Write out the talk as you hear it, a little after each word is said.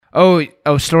Oh,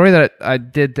 story that I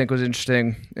did think was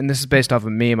interesting, and this is based off a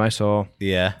meme I saw.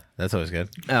 Yeah, that's always good.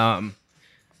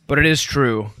 But it is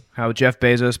true how Jeff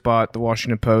Bezos bought the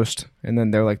Washington Post, and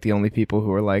then they're like the only people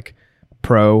who are like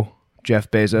pro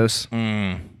Jeff Bezos.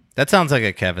 That sounds like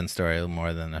a Kevin story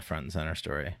more than a front and center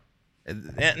story.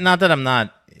 Not that I'm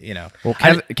not, Well,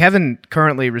 Kevin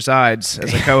currently resides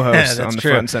as a co-host on the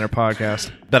true. Front and Center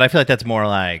podcast. But I feel like that's more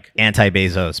like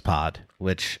anti-Bezos pod,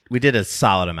 which we did a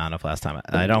solid amount of last time.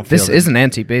 I don't feel This is an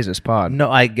anti-Bezos pod.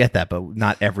 No, I get that, but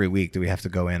not every week do we have to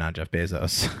go in on Jeff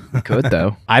Bezos. We could,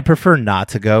 though. I prefer not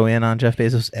to go in on Jeff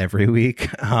Bezos every week.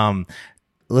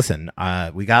 Listen,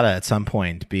 we gotta at some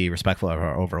point be respectful of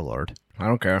our overlord. I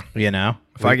don't care.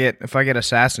 If I get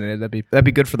assassinated, that'd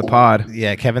be good for the pod.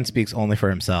 Yeah, Kevin speaks only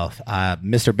for himself.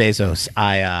 Mr. Bezos,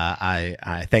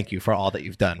 I thank you for all that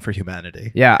you've done for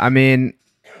humanity. Yeah, I mean,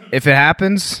 if it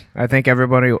happens, I think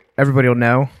everybody will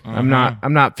know. I'm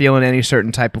not feeling any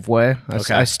certain type of way.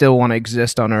 I still want to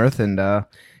exist on Earth, and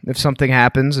if something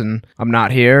happens and I'm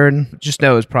not here, and just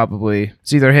know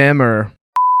it's either him or.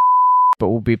 But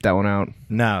we'll beep that one out.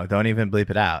 No, don't even bleep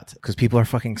it out because people are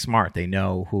fucking smart. They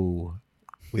know who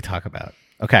we talk about.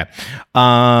 Okay.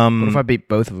 What if I beep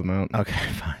both of them out?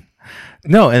 Okay, fine.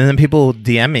 No, and then people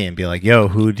DM me and be like, "Yo,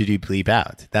 who did you bleep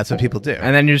out?" That's what people do.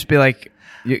 And then you just be like,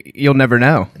 "You'll never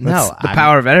know." That's the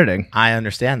power of editing. I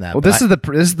understand that. Well, this is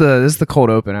the cold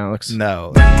open, Alex.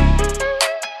 No.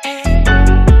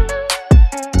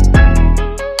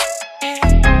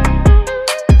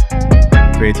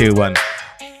 3, 2, 1.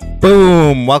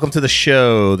 Boom! Welcome to the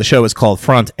show. The show is called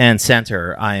Front and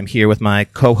Center. I am here with my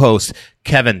co-host,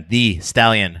 Kevin the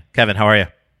Stallion. Kevin, how are you?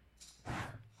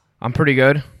 I'm pretty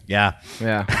good. Yeah.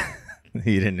 Yeah.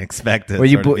 You didn't expect it Well,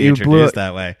 you to be introduced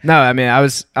that way. No, I mean, I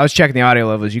was checking the audio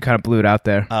levels. You kind of blew it out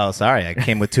there. Oh, sorry. I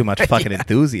came with too much fucking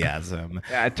enthusiasm.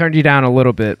 Yeah, I turned you down a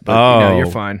little bit, but you're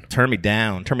fine. Turn me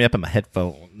down. Turn me up in my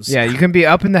headphones. Yeah, you can be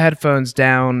up in the headphones,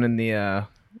 down in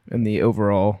the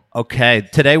overall. Okay,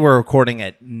 today we're recording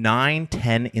at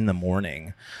 9:10 in the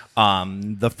morning.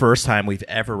 The first time we've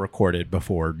ever recorded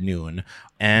before noon.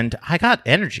 And I got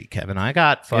energy, Kevin. I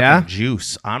got fucking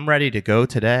juice. I'm ready to go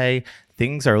today.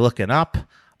 Things are looking up.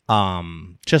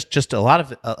 Just a lot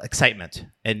of excitement.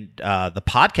 And the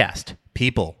podcast,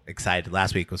 people excited.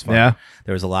 Last week was fun. Yeah.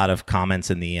 There was a lot of comments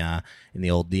in the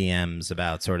old DMs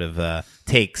about sort of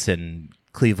takes and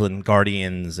Cleveland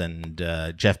Guardians and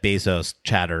Jeff Bezos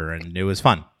chatter, and it was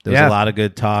fun. There was a lot of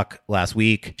good talk last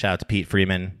week. Shout out to Pete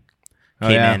Freeman.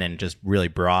 Came in and just really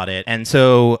brought it. And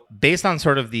so based on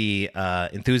sort of the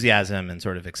enthusiasm and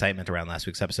sort of excitement around last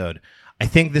week's episode, I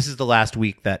think this is the last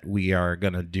week that we are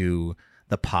going to do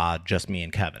the pod, just me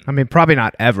and Kevin. I mean, probably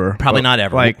not ever. Probably not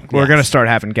ever. We're going to start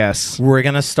having guests. We're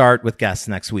going to start with guests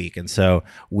next week. And so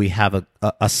we have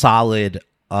a solid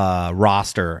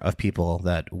roster of people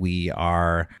that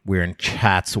we're in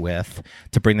chats with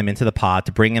to bring them into the pod,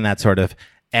 to bring in that sort of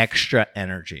extra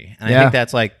energy. And I think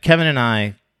that's like Kevin and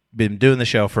I been doing the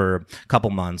show for a couple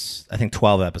months. I think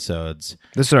 12 episodes.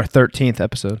 This is our 13th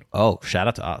episode. Oh, shout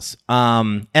out to us.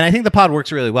 And I think the pod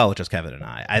works really well with just Kevin and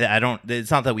I. I don't.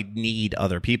 It's not that we need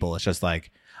other people. It's just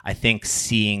like I think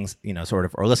seeing, sort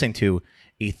of, or listening to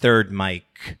a third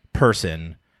mic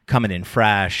person coming in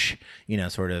fresh,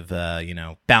 sort of,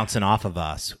 bouncing off of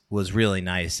us was really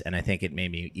nice. And I think it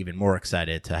made me even more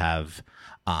excited to have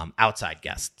outside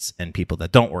guests and people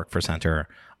that don't work for Center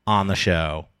on the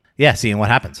show. Yeah, seeing what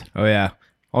happens. Oh, yeah.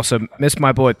 Also, missed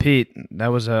my boy Pete. That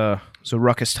was a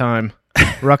ruckus time.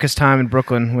 Ruckus time in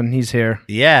Brooklyn when he's here.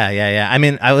 Yeah. I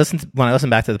mean, when I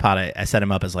listened back to the pod, I set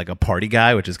him up as like a party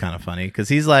guy, which is kind of funny because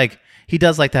he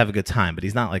does like to have a good time, but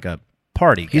he's not like a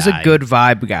party guy. He's a good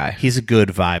vibe guy. He's a good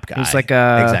vibe guy. He's like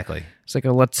exactly. It's like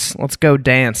a let's go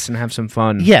dance and have some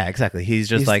fun. Yeah, exactly. He's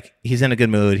just like he's in a good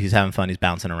mood. He's having fun. He's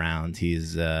bouncing around.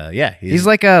 He's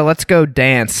like a let's go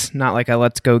dance, not like a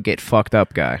let's go get fucked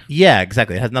up guy. Yeah,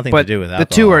 exactly. It has nothing to do with alcohol.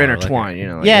 The two are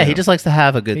intertwined. He just likes to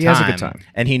have a good time. He has a good time,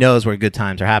 and he knows where good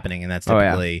times are happening, and that's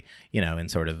typically in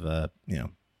sort of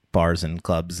bars and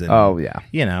clubs. And,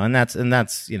 and that's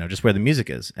just where the music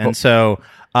is. And so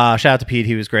shout out to Pete.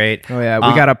 He was great. Oh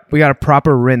yeah, we got a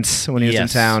proper rinse when he was in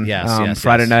town.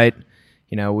 Friday night.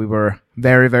 We were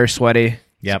very, very sweaty.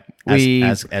 Yep,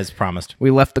 as promised.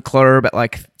 We left the club at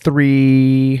like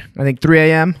 3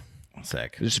 a.m.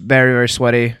 Sick. Just very, very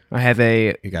sweaty. I have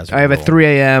a cool. 3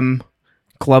 a.m.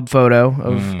 club photo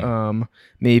of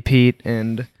me, Pete,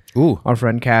 and Ooh. Our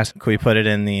friend Cass. Could we put it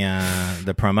in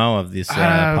the promo of this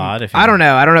pod? I don't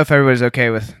know. I don't know if everybody's okay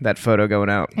with that photo going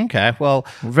out. Okay, well,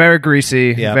 very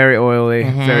greasy, very oily,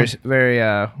 very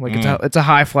like it's a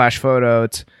high flash photo.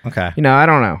 It's okay. I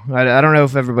don't know. I don't know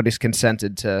if everybody's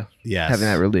consented to having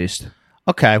that released.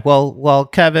 Okay, well,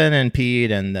 Kevin and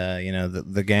Pete and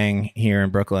the gang here in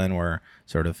Brooklyn were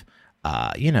sort of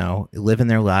living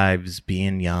their lives,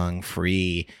 being young,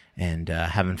 free, and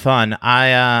having fun.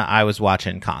 I was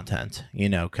watching content.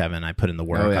 Kevin, I put in the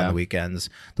work on the weekends.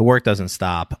 The work doesn't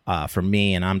stop for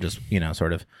me, and I'm just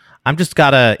I'm just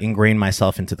gotta ingrain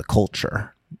myself into the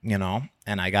culture,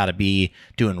 and I gotta be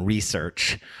doing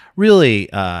research, really,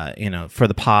 for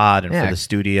the pod and for the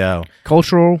studio.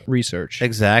 Cultural research.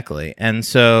 Exactly. And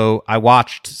so I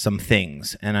watched some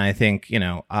things, and I think,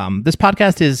 this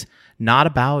podcast is not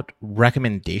about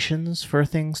recommendations for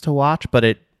things to watch,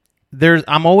 but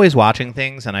I'm always watching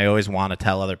things, and I always want to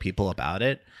tell other people about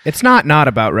it. It's not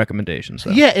about recommendations,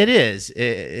 though. Yeah, it is.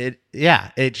 It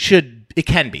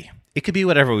can be. It could be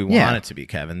whatever we want it to be,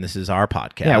 Kevin. This is our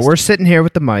podcast. Yeah, we're sitting here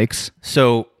with the mics.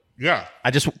 So,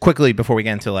 I just quickly, before we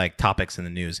get into like topics in the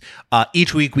news,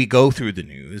 each week we go through the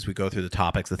news, we go through the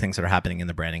topics, the things that are happening in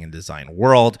the branding and design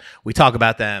world. We talk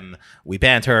about them, we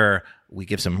banter, we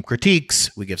give some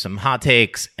critiques, we give some hot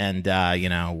takes, and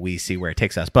we see where it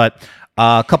takes us. But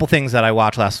a couple things that I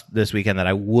watched this weekend that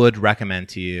I would recommend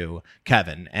to you,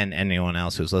 Kevin, and anyone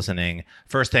else who's listening.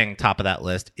 First thing, top of that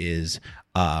list is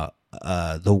the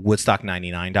Woodstock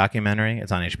 99 documentary.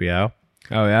 It's on HBO.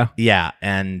 Oh yeah? Yeah,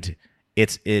 and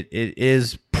it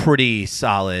is pretty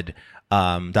solid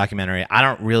documentary. I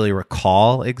don't really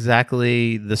recall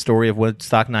exactly the story of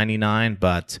Woodstock 99,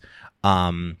 but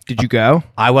did you go?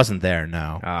 I wasn't there,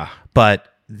 no. But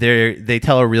they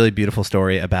tell a really beautiful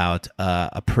story about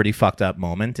a pretty fucked up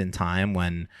moment in time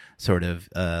when sort of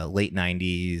late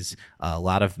 90s, a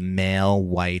lot of male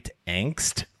white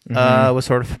angst was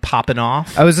sort of popping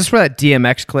off. Oh, is this where that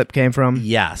DMX clip came from?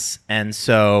 Yes. And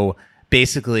so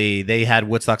basically they had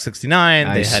Woodstock 69,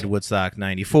 Nice. They had Woodstock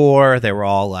 94. They were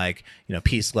all like,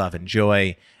 peace, love, and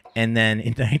joy. And then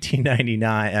in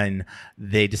 1999,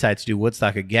 they decided to do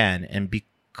Woodstock again. And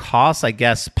because I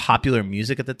guess popular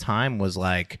music at the time was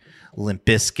like Limp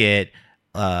Bizkit,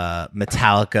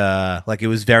 Metallica, like it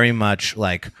was very much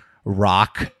like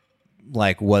rock,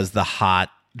 like was the hot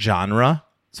genre,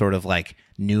 sort of like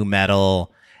new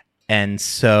metal. And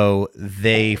so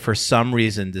they, for some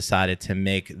reason, decided to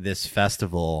make this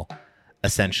festival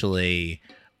essentially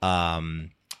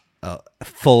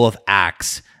full of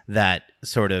acts that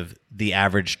sort of the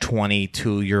average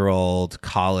 22-year-old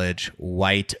college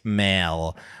white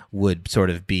male would sort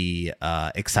of be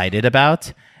excited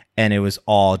about. And it was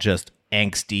all just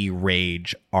angsty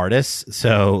rage artists.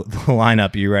 So the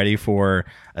lineup, you ready for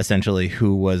essentially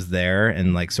who was there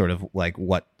and like sort of like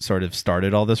what sort of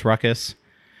started all this ruckus?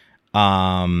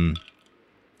 Hold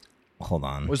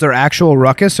on. Was there actual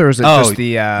ruckus, or is it just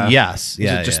the yes,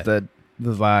 the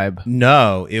vibe?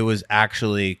 No, it was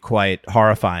actually quite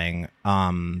horrifying.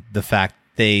 The fact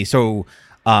the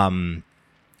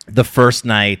first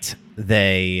night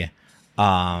they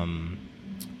I'm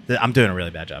doing a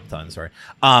really bad job of telling the story.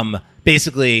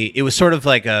 Basically, it was sort of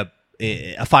like a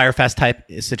Fire Fest type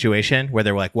situation where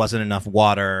there wasn't enough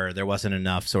water, there wasn't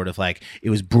enough sort of like, it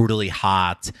was brutally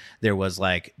hot. There was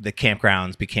like the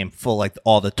campgrounds became full, like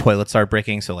all the toilets started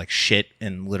breaking, so like shit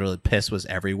and literally piss was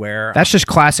everywhere. That's just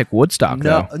classic Woodstock,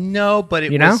 though. No, but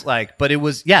it was like, but it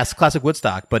was, yes, classic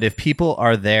Woodstock. But if people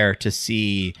are there to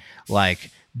see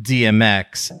like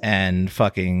DMX and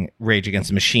fucking Rage Against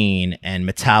the Machine and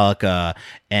Metallica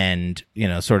and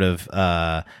sort of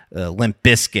Limp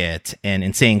Bizkit and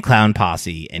Insane Clown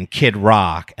Posse and Kid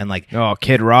Rock and like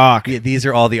Kid Rock, these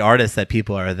are all the artists that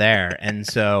people are there. And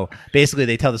so basically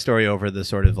they tell the story over the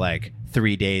sort of like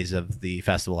 3 days of the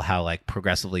festival, how like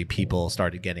progressively people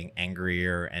started getting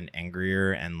angrier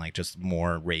and like just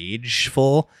more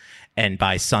rageful. And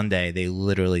by Sunday, they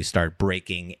literally start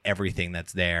breaking everything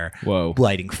that's there. Whoa.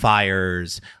 Lighting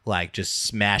fires, like just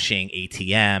smashing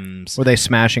ATMs. Were they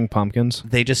smashing pumpkins?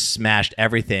 They just smashed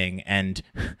everything. And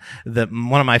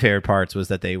one of my favorite parts was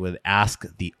that they would ask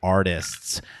the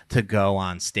artists to go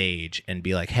on stage and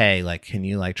be like, hey, like, can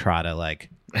you like try to like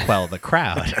quell the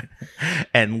crowd?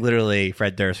 And literally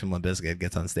Fred Durst from Limp Bizkit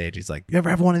gets on stage. He's like, you ever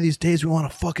have one of these days we want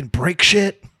to fucking break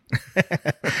shit?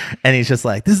 And he's just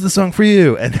like, this is the song for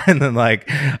you. And then like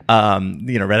Red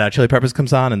Hot Chili Peppers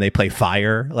comes on and they play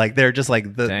Fire. Like they're just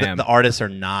like the artists are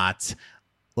not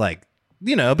like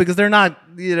because they're not,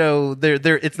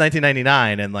 they're it's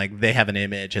 1999 and like they have an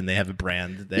image and they have a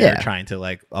brand that they're trying to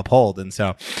like uphold. And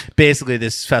so basically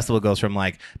this festival goes from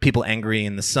like people angry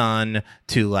in the sun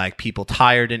to like people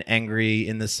tired and angry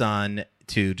in the sun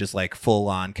to just like full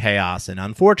on chaos. And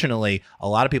unfortunately, a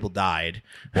lot of people died.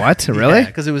 What? Really?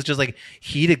 Because it was just like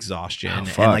heat exhaustion. And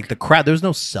fuck. like the crowd, there was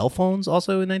no cell phones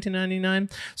also in 1999.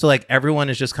 So like everyone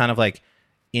is just kind of like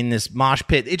in this mosh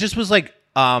pit. It just was like,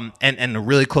 and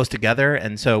really close together,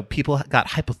 and so people got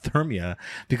hypothermia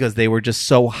because they were just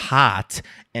so hot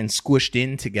and squished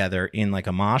in together in like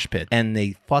a mosh pit, and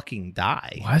they fucking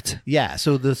die. What? Yeah.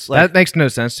 So this like, that makes no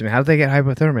sense to me. How did they get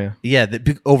hypothermia? Yeah,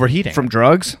 overheating From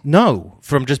drugs? No,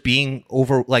 from just being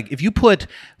over. Like if you put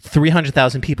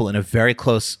 300,000 people in a very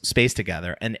close space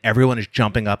together, and everyone is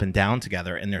jumping up and down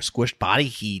together, and their squished body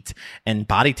heat and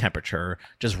body temperature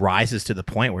just rises to the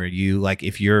point where you like,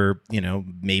 if you're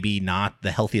maybe not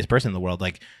the healthiest person in the world,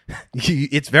 like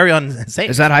it's very unsafe.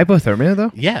 Is that hypothermia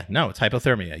though? Yeah, no, it's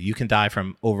hypothermia. You can die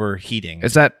from overheating.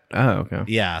 Is that? Oh, okay.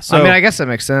 Yeah. So I mean, I guess that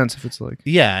makes sense if it's like.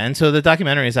 Yeah, and so the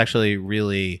documentary is actually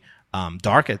really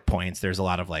dark at points. There's a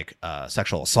lot of like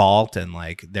sexual assault, and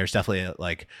like there's definitely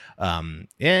like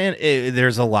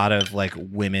there's a lot of like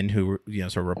women who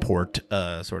sort of report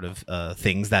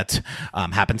things that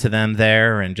happen to them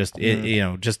there, and just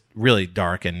just really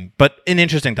dark but an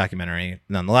interesting documentary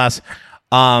nonetheless.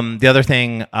 The other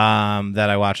thing that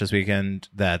I watched this weekend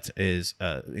that is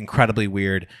incredibly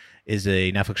weird is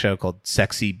a Netflix show called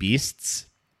Sexy Beasts,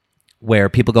 where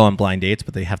people go on blind dates,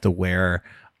 but they have to wear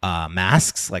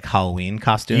masks, like Halloween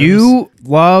costumes. You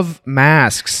love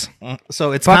masks.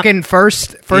 So it's fucking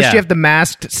first you have the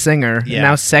masked singer, and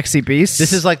now Sexy Beasts.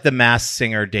 This is like the masked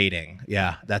singer dating.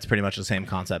 Yeah, that's pretty much the same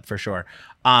concept for sure.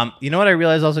 You know what I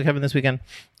realized also, Kevin, this weekend?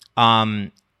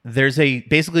 There's a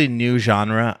basically new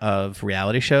genre of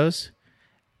reality shows,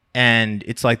 and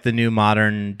it's like the new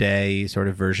modern day sort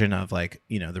of version of like,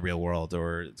 The Real World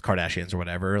or Kardashians or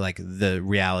whatever, like the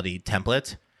reality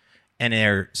template, and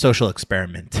they're social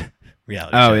experiment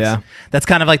reality shows. Yeah. That's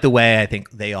kind of like the way I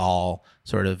think they all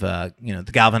sort of, the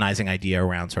galvanizing idea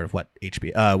around sort of what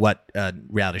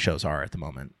reality shows are at the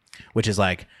moment, which is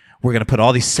like, we're going to put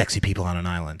all these sexy people on an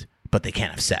island, but they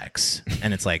can't have sex.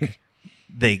 And it's like,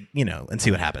 they, and see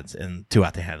what happens and too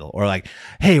hot to handle. Or like,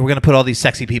 hey, we're going to put all these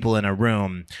sexy people in a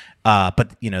room,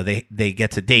 but, they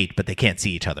get to date, but they can't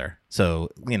see each other. So,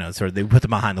 sort of they put them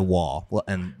behind the wall,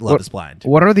 and Love is Blind.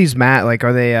 What are these like,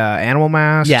 are they animal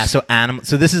masks? Yeah, so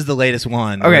this is the latest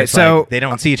one. Okay, so like, they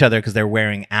don't see each other because they're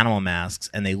wearing animal masks,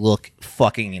 and they look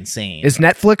fucking insane. Is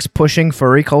Netflix pushing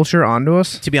furry culture onto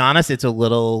us? To be honest, it's a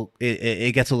little,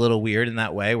 it gets a little weird in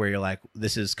that way where you're like,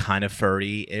 this is kind of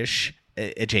furry-ish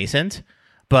adjacent.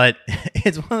 But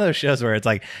it's one of those shows where it's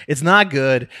like, it's not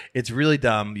good. It's really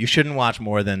dumb. You shouldn't watch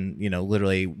more than,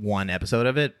 literally one episode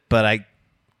of it. But I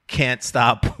can't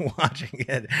stop watching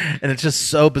it. And it's just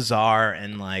so bizarre.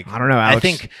 And like, I don't know,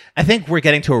 Alex. I think we're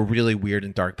getting to a really weird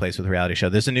and dark place with reality show.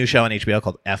 There's a new show on HBO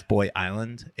called F-Boy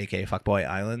Island, aka Fuckboy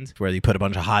Island, where you put a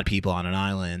bunch of hot people on an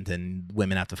island and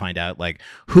women have to find out like,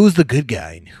 who's the good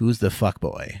guy and who's the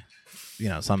fuckboy.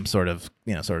 Some sort of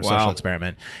social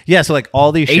experiment. Yeah, so like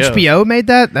all these shows, HBO made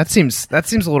that? That seems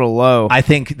a little low. I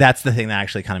think that's the thing that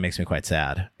actually kind of makes me quite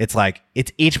sad. It's like,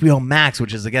 it's HBO Max,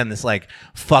 which is again this like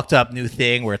fucked up new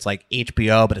thing where it's like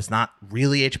HBO, but it's not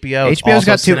really HBO. It's HBO's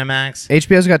also got Cinemax.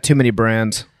 HBO's got too many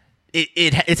brands.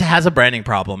 It has a branding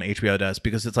problem, HBO does,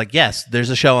 because it's like, yes,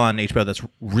 there's a show on HBO that's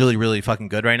really, really fucking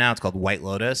good right now. It's called White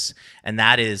Lotus, and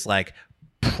that is like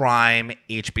prime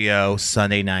HBO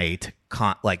Sunday night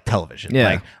like television,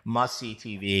 like must see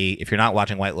TV. If you're not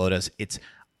watching White Lotus, it's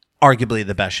arguably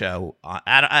the best show.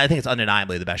 I think it's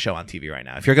undeniably the best show on TV right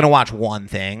now. If you're going to watch one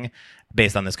thing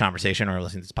based on this conversation or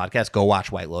listening to this podcast, go watch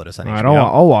White Lotus on HBO.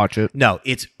 I'll watch it. No,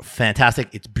 it's fantastic.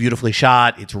 It's beautifully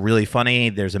shot. It's really funny.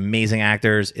 There's amazing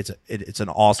actors. It's an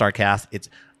all-star cast. It's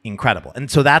incredible.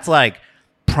 And so that's like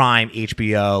prime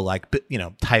HBO, like,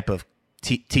 type of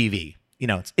TV.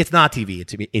 It's not TV,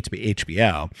 it's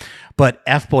HBO, but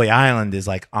F-Boy Island is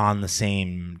like on the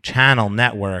same channel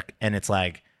network, and it's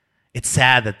like, it's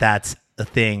sad that that's a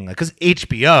thing, because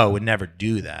HBO would never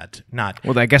do that.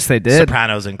 Well, I guess they did.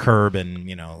 Sopranos and Curb, and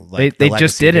like they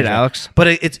just did it, Alex. But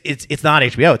it's not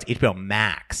HBO, it's HBO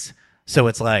Max. So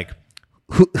it's like,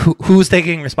 who's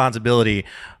taking responsibility,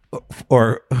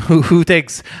 or who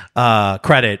takes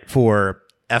credit for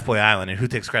F-Boy Island, and who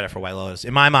takes credit for White Lotus?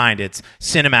 In my mind, it's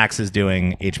Cinemax is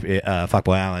doing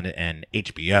Fuckboy Island, and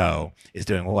HBO is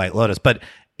doing White Lotus, but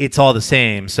it's all the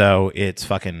same, so it's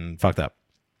fucking fucked up.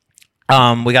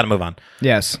 We got to move on.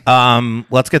 Yes.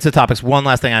 Let's get to topics. One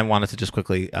last thing I wanted to just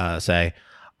quickly say.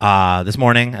 This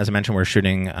morning, as I mentioned, we're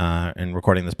shooting and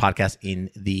recording this podcast in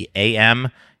the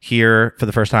AM here for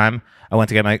the first time. I went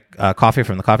to get my coffee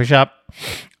from the coffee shop.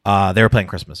 They were playing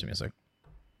Christmas music.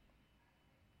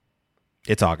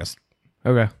 It's August.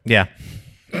 Okay. Yeah.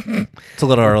 It's a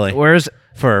little early. Where's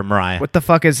for Mariah? What the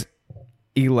fuck is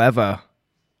Eleva?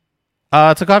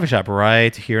 It's a coffee shop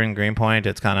right here in Greenpoint.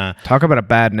 It's kind of talk about a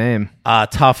bad name.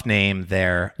 Tough name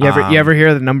there. You ever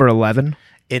hear the number 11?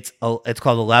 It's called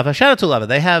Eleva. Shout out to Eleva.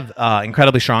 They have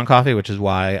incredibly strong coffee, which is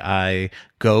why I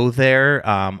go there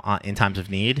in times of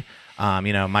need.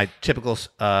 My typical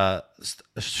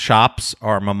shops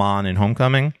are Maman and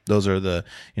Homecoming. Those are the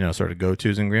sort of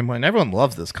go-tos in Greenpoint. And everyone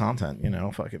loves this content.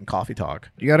 Fucking coffee talk.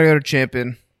 You got to go to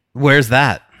Champion. Where's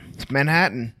that? It's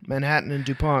Manhattan and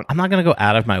DuPont. I'm not gonna go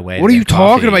out of my way. What are you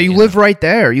talking about? You live right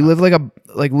there. You live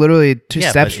like literally two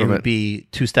steps from it. It would be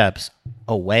 2 steps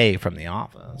away from the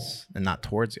office and not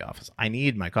towards the office. I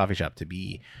need my coffee shop to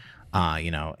be,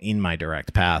 in my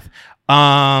direct path.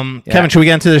 Kevin, should we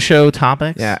get into the show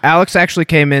topics? Yeah, Alex actually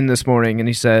came in this morning and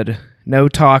he said, "No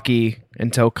talkie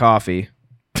until coffee,"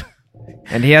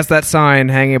 and he has that sign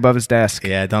hanging above his desk.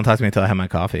 Yeah, don't talk to me until I have my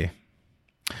coffee.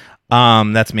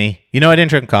 That's me. I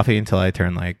didn't drink coffee until I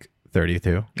turned like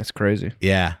 32. That's crazy.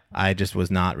 Yeah, I just was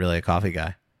not really a coffee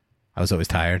guy. I was always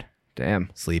tired. Damn.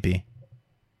 Sleepy.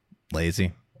 Lazy.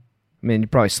 I mean, you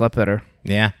probably slept better.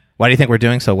 Yeah. Why do you think we're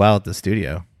doing so well at the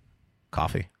studio?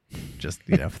 Coffee. Just,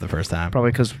 for the first time.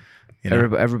 Probably because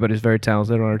everybody's very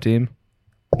talented on our team.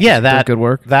 Yeah, that. Good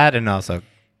work. That and also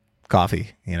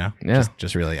coffee, Yeah.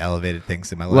 Just really elevated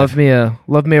things in my life.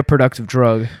 Love me a productive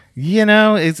drug.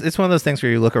 It's one of those things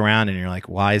where you look around and you're like,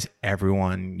 why is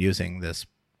everyone using this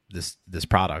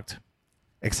product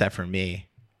except for me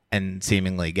and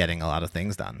seemingly getting a lot of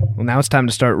things done? Well, now it's time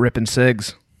to start ripping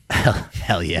cigs.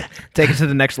 Hell yeah. Take it to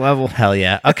the next level. Hell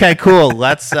yeah. Okay, cool.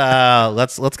 Let's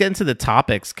get into the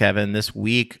topics, Kevin. This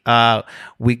week,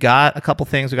 we got a couple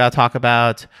things we got to talk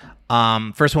about.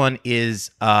 First one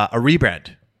is a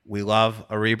rebrand. We love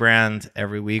a rebrand.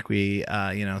 Every week we,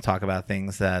 talk about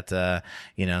things that,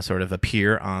 sort of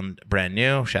appear on Brand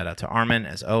New. Shout out to Armin,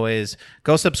 as always.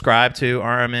 Go subscribe to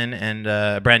Armin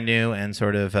and Brand New and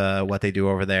sort of what they do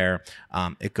over there.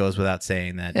 It goes without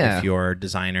saying that if you're a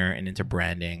designer and into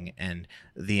branding and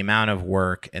the amount of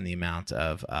work and the amount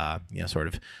of,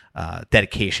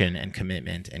 dedication and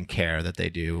commitment and care that they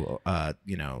do,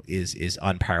 is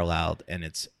unparalleled, and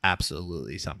it's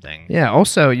absolutely something. Yeah.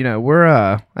 Also, we're,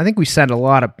 I think we send a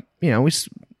lot of,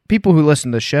 people who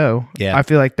listen to the show. Yeah. I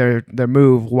feel like their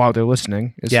move while they're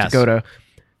listening is to go to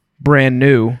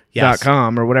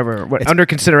brandnew.com or whatever, under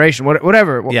consideration,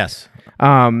 whatever. Yes.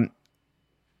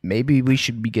 Maybe we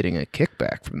should be getting a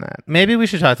kickback from that. Maybe we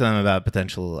should talk to them about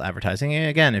potential advertising.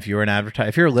 Again, if you're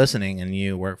if you're listening and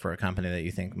you work for a company that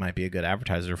you think might be a good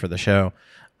advertiser for the show,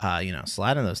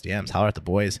 slide in those DMs, holler at the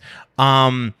boys.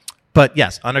 But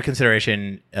yes, under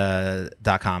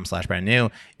consideration.com/brand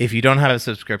new. If you don't have a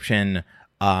subscription,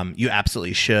 you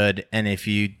absolutely should. And if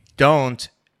you don't,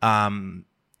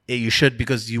 you should,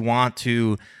 because you want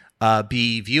to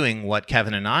be viewing what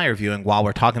Kevin and I are viewing while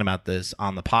we're talking about this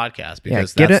on the podcast,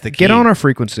 because that's the key. Get on our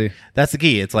frequency. That's the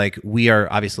key. It's like we are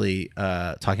obviously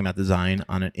talking about design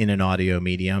in an audio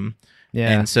medium.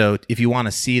 Yeah. And so if you want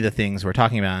to see the things we're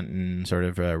talking about and sort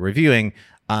of reviewing,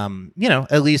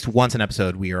 at least once an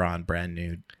episode, we are on Brand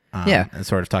New. And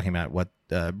sort of talking about what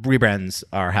rebrands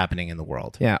are happening in the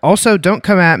world. Yeah. Also, don't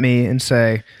come at me and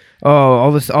say, "Oh,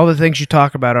 all the things you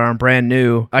talk about are on Brand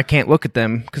New. I can't look at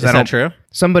them because I don't." Is that true?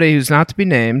 Somebody who's not to be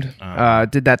named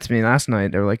did that to me last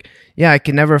night. They were like, "Yeah, I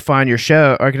can never find your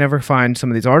show, or I can never find some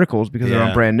of these articles because they're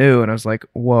on Brand New." And I was like,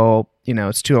 "Well,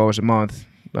 it's $2 a month.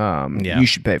 You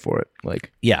should pay for it."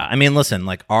 Yeah. I mean, listen,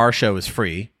 our show is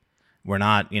free. We're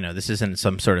not, this isn't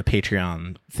some sort of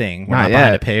Patreon thing. We're not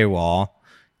behind a paywall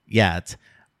yet.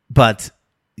 But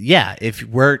yeah, if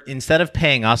we're, instead of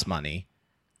paying us money,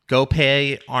 go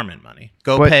pay Armin money.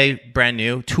 Pay Brand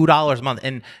New $2 a month,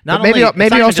 and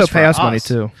maybe also pay us money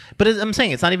too. But I'm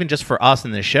saying it's not even just for us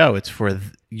in this show; it's for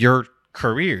your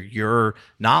career, your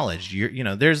knowledge.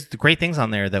 There's great things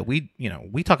on there that we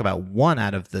talk about 1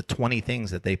 out of the 20 things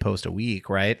that they post a week,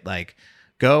 right?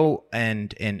 Go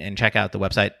and check out the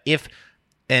website if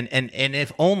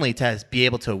only to be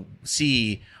able to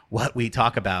see what we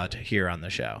talk about here on the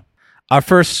show. Our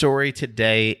first story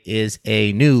today is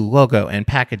a new logo and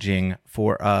packaging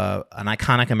for an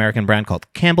iconic American brand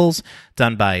called Campbell's,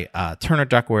 done by Turner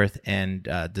Duckworth and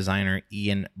designer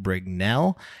Ian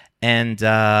Brignell. And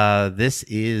this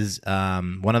is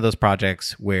one of those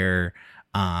projects where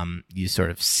you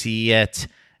sort of see it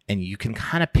and you can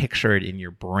kind of picture it in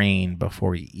your brain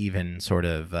before you even sort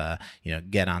of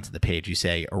get onto the page. You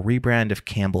say a rebrand of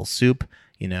Campbell soup.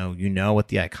 You know what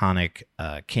the iconic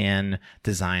can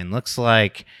design looks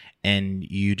like, and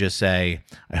you just say,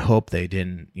 I hope they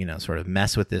didn't sort of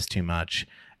mess with this too much.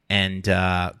 And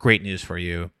great news for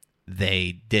you,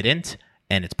 they didn't,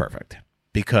 and it's perfect,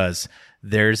 because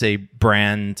there's a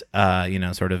brand,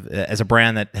 sort of as a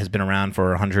brand that has been around for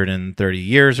 130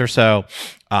 years or so.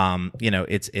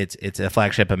 It's a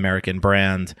flagship American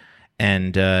brand,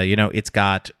 and it's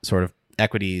got sort of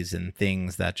equities and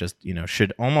things that just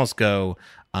should almost go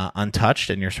untouched.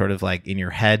 And you're sort of like in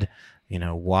your head,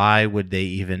 why would they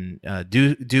even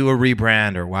do a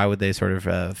rebrand, or why would they sort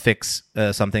of fix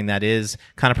something that is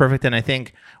kind of perfect? And I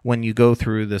think when you go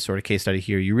through the sort of case study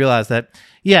here, you realize that,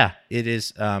 yeah, it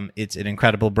is. It's an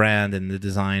incredible brand, and the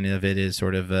design of it is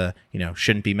sort of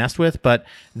shouldn't be messed with. But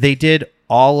they did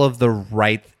all of the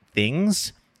right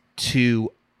things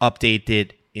to update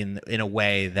it in a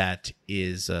way that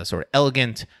is sort of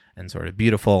elegant and sort of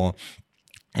beautiful.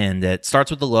 And it starts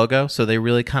with the logo. So they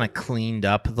really kind of cleaned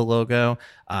up the logo.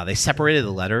 They separated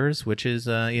the letters, which is,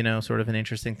 sort of an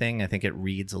interesting thing. I think it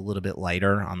reads a little bit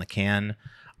lighter on the can.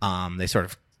 They sort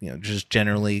of, just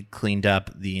generally cleaned up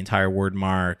the entire word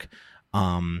mark.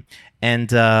 And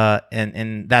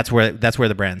that's where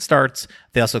the brand starts.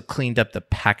 They also cleaned up the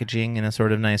packaging in a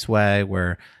sort of nice way,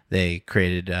 where they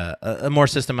created a more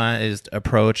systemized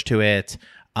approach to it.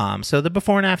 So the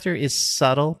before and after is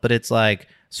subtle, but it's like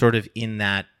sort of in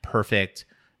that perfect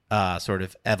sort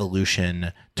of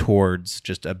evolution towards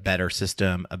just a better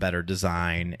system, a better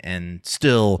design, and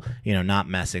still, not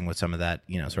messing with some of that,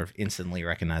 sort of instantly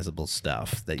recognizable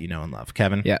stuff that you know and love.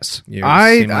 Kevin? Yes. You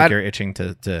seem like you're itching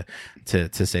to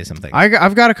say something.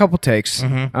 I've got a couple takes.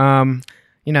 Mm-hmm.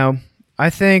 I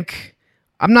think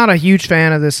I'm not a huge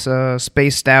fan of this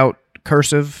spaced out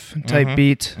cursive type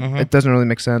beat. It doesn't really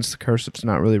make sense. The cursive's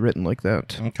not really written like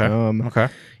that. Okay. Okay.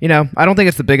 I don't think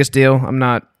it's the biggest deal. I'm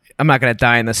not going to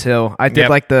die in this hill. I did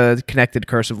like the connected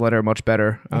cursive letter much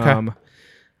better. Okay.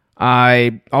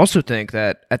 I also think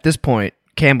that at this point,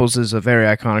 Campbell's is a very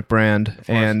iconic brand,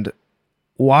 and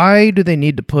why do they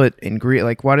need to put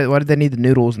ingredient? Why did they need the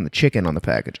noodles and the chicken on the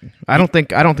packaging? I don't think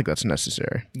that's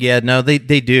necessary. Yeah, no, they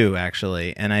do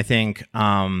actually, and I think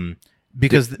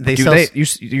because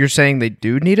you're saying they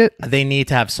do need it? They need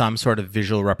to have some sort of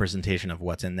visual representation of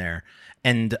what's in there.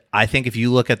 And I think if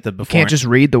you look at the before, you can't just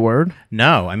read the word.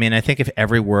 No, I mean, I think if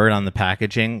every word on the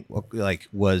packaging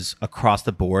was across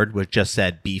the board, which just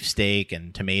said beefsteak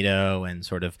and tomato and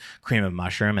sort of cream of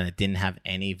mushroom, and it didn't have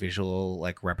any visual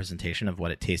representation of what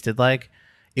it tasted like,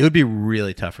 it would be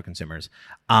really tough for consumers.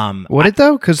 Would it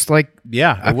though? Because I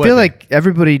feel like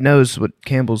everybody knows what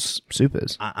Campbell's soup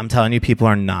is. I'm telling you, people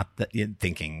are not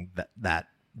thinking that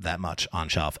much on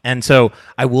shelf. And so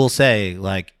I will say,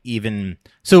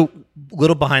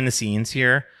 little behind the scenes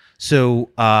here. So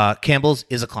Campbell's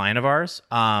is a client of ours,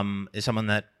 is someone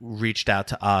that reached out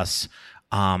to us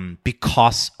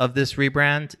because of this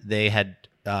rebrand. They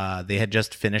had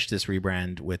just finished this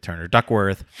rebrand with Turner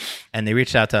Duckworth, and they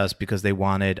reached out to us because they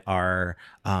wanted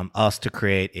us to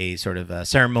create a sort of a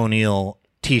ceremonial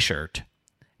T-shirt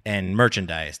and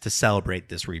merchandise to celebrate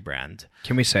this rebrand.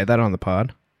 Can we say that on the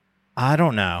pod? I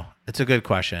don't know. It's a good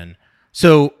question.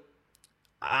 So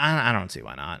I don't see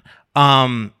why not.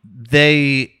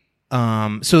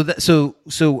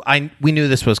 We knew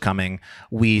this was coming.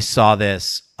 We saw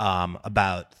this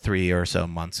about 3 or so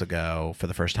months ago for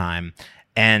the first time.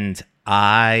 And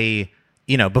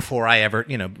before I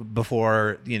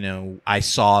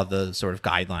saw the sort of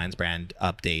guidelines brand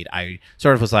update, I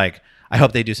sort of was like, I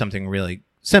hope they do something really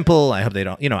simple. I hope they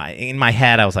don't, in my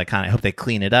head, I was like, I hope they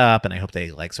clean it up, and I hope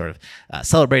they sort of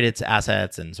celebrate its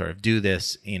assets and sort of do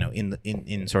this,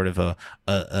 in sort of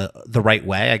the right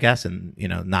way, I guess, and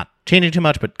not changing too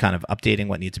much, but kind of updating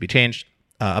what needs to be changed,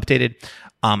 updated.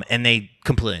 And they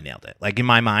completely nailed it. In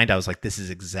my mind, I was like, this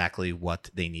is exactly what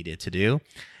they needed to do.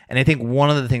 And I think one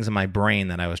of the things in my brain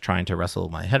that I was trying to wrestle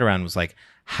my head around was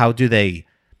how do they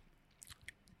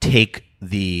take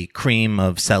the cream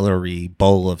of celery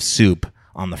bowl of soup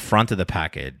on the front of the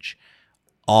package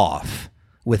off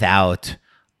without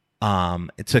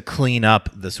to clean up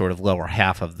the sort of lower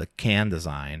half of the can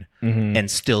design and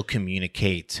still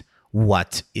communicate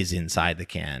what is inside the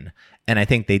can. And I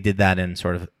think they did that in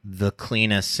sort of the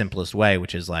cleanest, simplest way,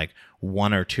 which is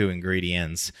 1 or 2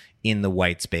 ingredients in the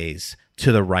white space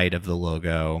to the right of the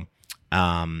logo,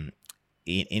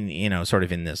 in sort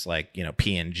of in this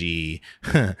PNG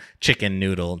chicken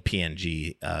noodle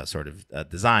PNG sort of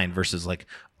design versus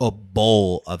a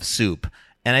bowl of soup.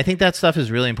 And I think that stuff is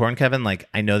really important, Kevin.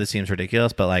 I know this seems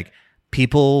ridiculous, but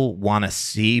people want to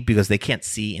see because they can't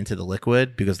see into the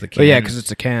liquid because the can. Oh, yeah, because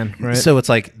it's a can, right? So it's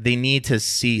like they need to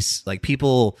see, like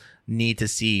people need to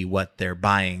see what they're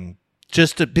buying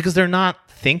because they're not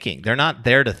thinking. They're not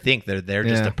there to think. They're there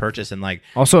just to purchase. And like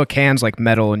also a can's like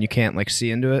metal and you can't like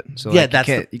see into it. So like,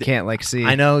 you can't like see.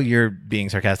 I know you're being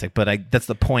sarcastic, but that's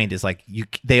the point. Is like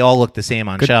they all look the same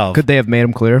on shelf. Could they have made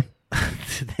them clear?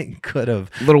 They could have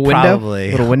little window,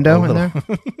 probably little window in there.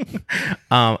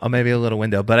 Or maybe a little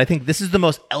window. But I think this is the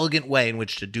most elegant way in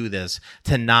which to do this,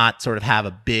 to not sort of have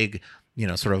a big,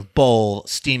 sort of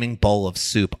steaming bowl of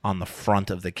soup on the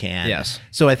front of the can. Yes.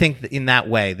 So I think in that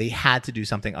way they had to do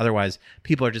something. Otherwise,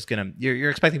 people are just gonna. You're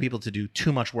expecting people to do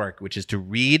too much work, which is to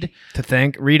read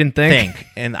and think.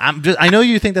 And I know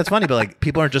you think that's funny, but like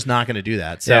people are just not going to do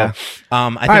that. So,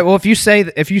 all right. Well, if you say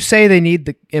they need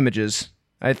the images,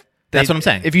 that's what I'm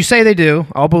saying. If you say they do,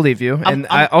 I'll believe you. And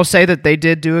I'll say that they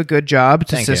did do a good job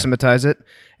to systematize it.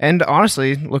 And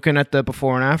honestly, looking at the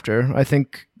before and after, I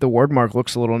think the word mark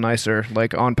looks a little nicer,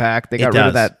 like on pack. They got rid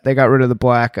of that. They got rid of the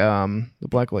black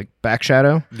like back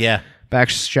shadow. Yeah. Back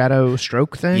shadow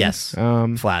stroke thing. Yes.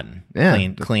 Flatten. Yeah.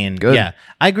 Clean. Good. Yeah.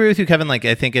 I agree with you, Kevin. Like,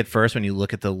 I think at first when you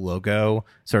look at the logo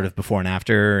sort of before and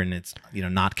after and it's,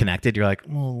 not connected, you're like,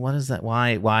 well, what is that?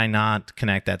 Why not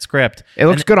connect that script? It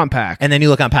looks good on pack. And then you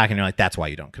look on pack and you're like, that's why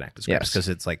you don't connect the scripts. Yes. Because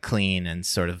it's like clean and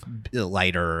sort of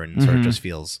lighter and sort of just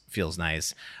feels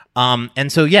nice.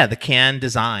 And so, the can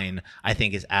design, I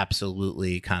think, is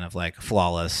absolutely kind of like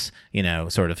flawless,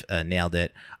 sort of nailed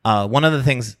it. One of the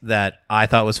things that I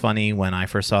thought was funny when I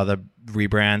first saw the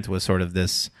rebrand was sort of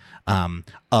this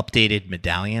updated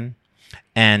medallion.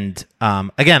 And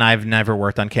again, I've never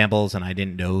worked on Campbell's and I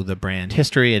didn't know the brand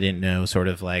history. I didn't know sort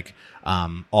of like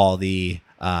all the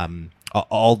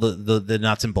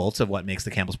nuts and bolts of what makes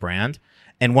the Campbell's brand.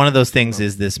 And one of those things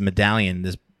is this medallion,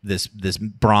 this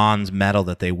bronze medal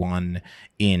that they won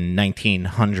in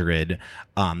 1900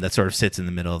 that sort of sits in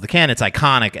the middle of the can. It's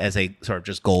iconic as a sort of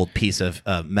just gold piece of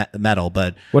metal.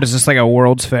 But what is this, like a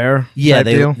World's Fair? Yeah,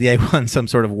 they won some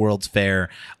sort of World's Fair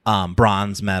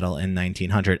bronze medal in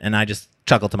 1900, and I just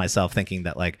chuckled to myself thinking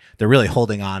that like they're really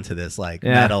holding on to this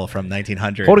medal from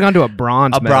 1900, holding on to a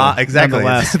bronze medal. Exactly.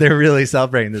 They're really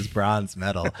celebrating this bronze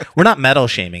medal. We're not medal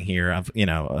shaming here,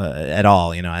 at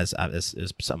all. As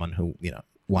someone who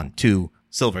won 2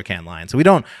 silver can lines. So we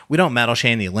don't medal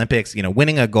shame the Olympics.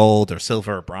 Winning a gold or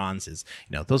silver or bronze is,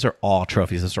 those are all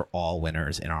trophies. Those are all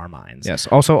winners in our minds. Yes.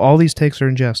 Also, all these takes are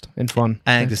in jest and fun.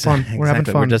 It's fun. We're having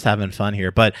fun. We're just having fun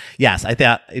here. But yes, I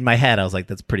thought in my head, I was like,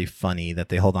 that's pretty funny that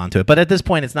they hold on to it. But at this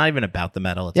point, it's not even about the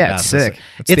medal. It's about it's sick.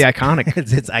 It's the iconic.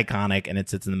 It's iconic and it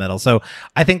sits in the middle. So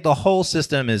I think the whole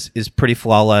system is pretty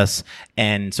flawless,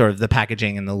 and sort of the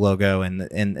packaging and the logo and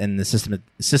the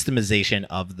systemization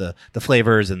of the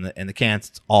flavors and the cans.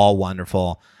 It's all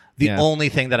wonderful. The only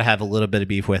thing that I have a little bit of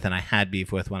beef with, and I had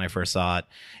beef with when I first saw it,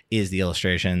 is the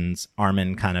illustrations.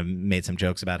 Armin kind of made some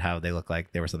jokes about how they look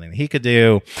like they were something that he could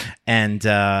do, and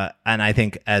I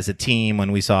think as a team,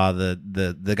 when we saw the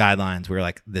guidelines, we were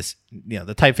like, this,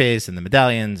 the typeface and the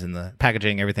medallions and the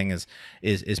packaging, everything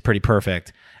is pretty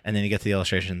perfect. And then you get to the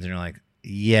illustrations, and you're like,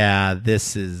 yeah,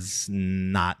 this is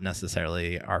not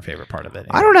necessarily our favorite part of it.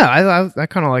 I don't know. I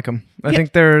kind of like them. I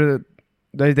think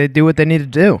they do what they need to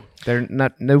do. They're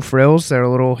not no frills. They're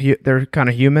they're kind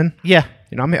of human. Yeah,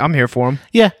 I'm here for them.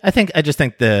 Yeah, I just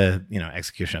think the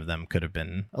execution of them could have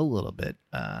been a little bit,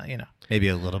 maybe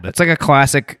a little bit. It's like a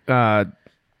classic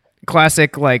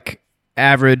like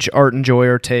average art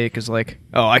enjoyer take is like,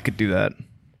 oh, I could do that.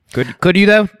 Could you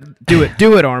though? Do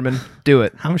it, Armin. Do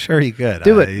it. I'm sure he could.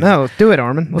 Do it. No, do it,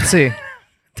 Armin. Let's see.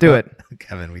 Do it.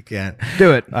 Kevin, we can't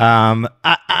do it.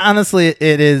 Honestly,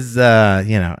 it is.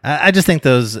 I just think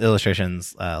those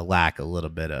illustrations lack a little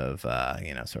bit of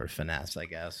sort of finesse, I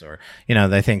guess, or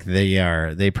I think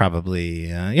they probably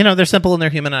they're simple and they're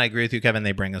human. And I agree with you, Kevin.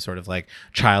 They bring a sort of like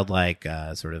childlike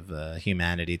sort of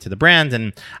humanity to the brand,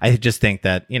 and I just think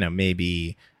that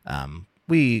maybe.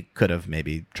 We could have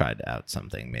maybe tried out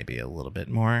something maybe a little bit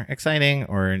more exciting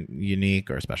or unique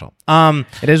or special.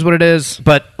 It is what it is.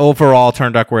 But overall,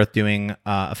 Turner Duckworth doing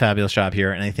a fabulous job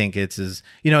here. And I think it's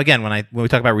again, when we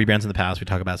talk about rebrands in the past, we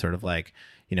talk about sort of like,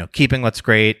 keeping what's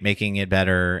great, making it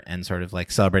better, and sort of like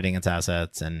celebrating its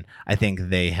assets. And I think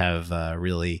they have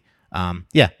really...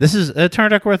 this is Turner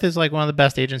Duckworth is like one of the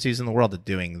best agencies in the world at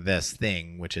doing this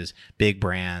thing, which is big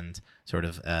brand sort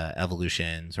of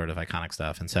evolution, sort of iconic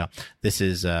stuff. And so this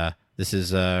is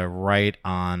right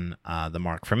on the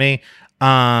mark for me.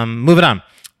 Moving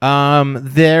on.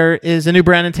 There is a new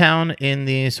brand in town in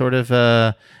the sort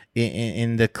of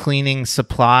in the cleaning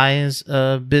supplies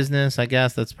business, I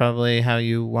guess that's probably how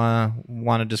you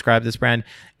want to describe this brand.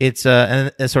 It's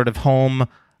a sort of home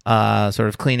sort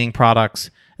of cleaning products,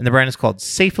 and the brand is called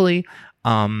Safely.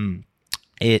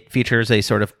 It features a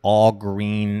sort of all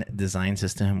green design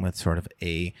system with sort of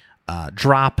a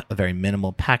drop, a very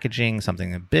minimal packaging,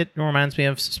 something a bit reminds me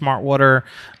of Smart Water.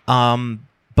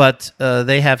 But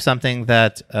they have something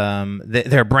that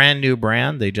they're a brand new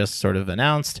brand. They just sort of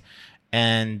announced,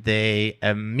 and they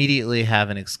immediately have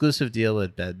an exclusive deal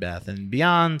with Bed Bath &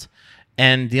 Beyond.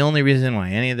 And the only reason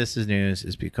why any of this is news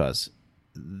is because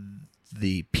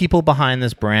the people behind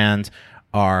this brand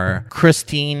are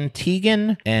Christine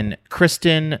Teigen and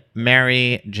Kristen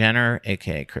Mary Jenner,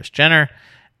 a.k.a. Kris Jenner.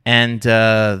 And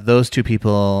those two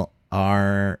people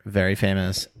are very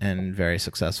famous and very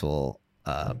successful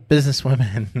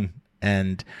businesswomen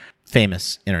and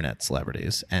famous internet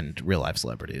celebrities and real-life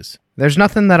celebrities. There's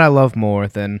nothing that I love more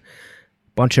than a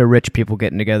bunch of rich people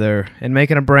getting together and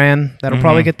making a brand that'll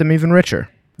probably get them even richer.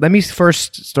 Let me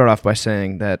first start off by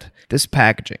saying that this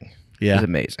packaging is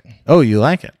amazing. Oh, you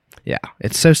like it? Yeah.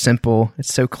 It's so simple.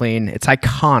 It's so clean. It's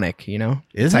iconic, you know?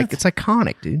 Is it? It's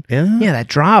iconic, dude. Yeah? Yeah, that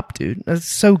drop, dude.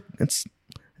 It's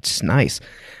just nice.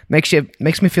 Makes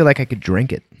me feel like I could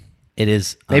drink it. It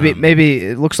is. Maybe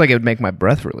it looks like it would make my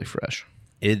breath really fresh.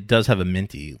 It does have a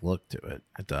minty look to it.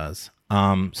 It does.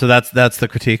 So that's the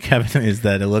critique, Kevin, is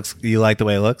that you like the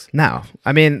way it looks? No.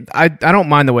 I mean, I don't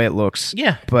mind the way it looks.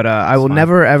 Yeah. But I will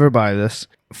never ever buy this.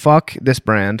 Fuck this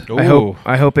brand. Ooh.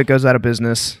 I hope it goes out of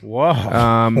business. Whoa.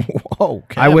 Whoa,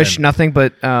 Kevin. I wish nothing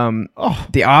but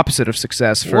the opposite of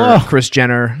success for Kris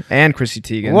Jenner and Chrissy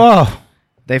Teigen. Whoa.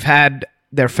 They've had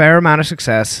their fair amount of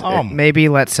success. Maybe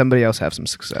let somebody else have some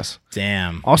success.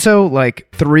 Damn. Also,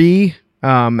 like 3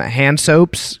 hand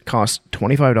soaps cost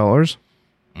 $25.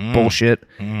 Bullshit.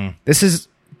 This is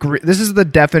the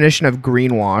definition of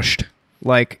greenwashed.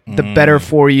 Like the better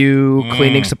for you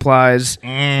cleaning supplies.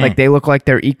 Like they look like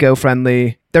they're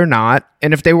eco-friendly. They're not.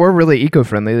 And if they were really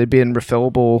eco-friendly, they'd be in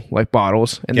refillable like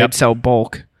bottles and they'd sell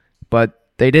bulk. But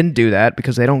they didn't do that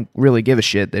because they don't really give a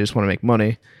shit. They just want to make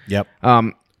money. Yep.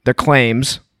 Their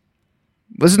claims.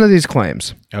 Listen to these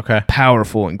claims. Okay.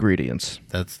 Powerful ingredients.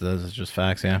 Those are just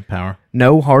facts, yeah. Power.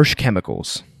 No harsh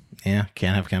chemicals. Yeah,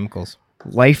 can't have chemicals.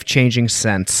 Life-changing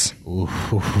scents.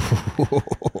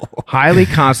 Highly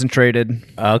concentrated.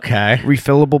 Okay.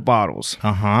 Refillable bottles.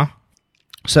 Uh-huh.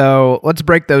 So let's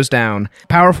break those down.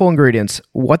 Powerful ingredients.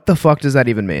 What the fuck does that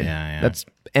even mean? Yeah. That's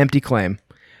empty claim.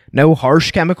 No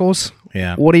harsh chemicals?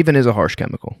 Yeah. What even is a harsh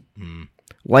chemical?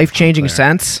 Life-changing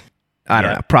scents? I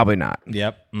don't know. Probably not.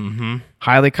 Yep. Mm-hmm.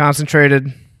 Highly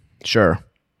concentrated? Sure.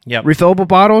 Yep. Refillable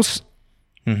bottles?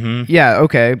 Mm-hmm. Yeah,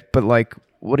 okay. But like,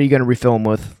 what are you going to refill them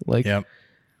with? Like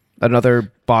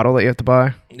another bottle that you have to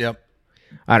buy? Yep.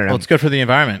 I don't know. Well, it's good for the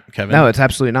environment, Kevin. No, it's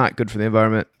absolutely not good for the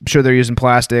environment. I'm sure they're using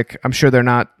plastic. I'm sure they're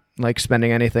not like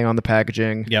spending anything on the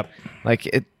packaging. Yep.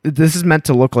 Like this is meant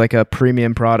to look like a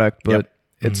premium product, but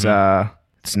it's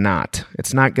not.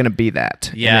 It's not going to be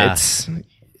that. Yeah. And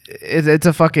it's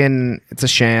a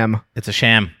sham. It's a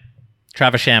sham.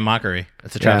 Travis sham mockery.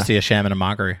 It's a travesty, a sham, and a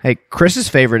mockery. Hey, Chris's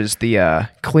favorite is the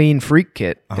Clean Freak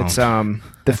Kit. It's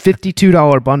the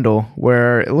 $52 bundle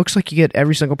where it looks like you get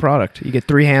every single product. You get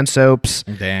 3 hand soaps.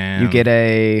 Damn. You get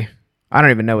I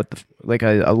don't even know what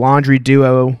a laundry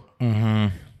duo.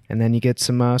 Mm-hmm. And then you get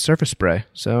some surface spray.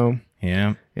 So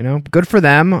yeah, good for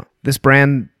them. This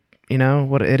brand,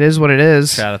 what it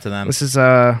is. Shout out to them.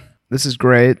 This is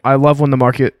great. I love when the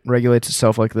market regulates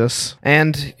itself like this.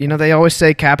 And, they always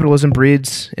say capitalism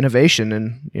breeds innovation.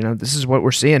 And, this is what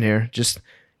we're seeing here. Just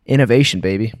innovation,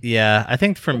 baby. Yeah, I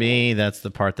think for me, that's the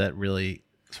part that really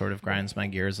sort of grinds my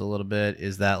gears a little bit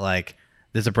is that, like,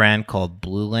 there's a brand called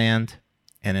Blue Land,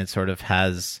 and it sort of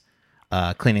has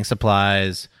cleaning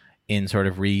supplies in sort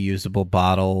of reusable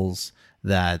bottles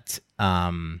that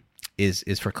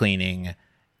is for cleaning.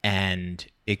 And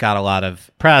it got a lot of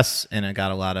press and it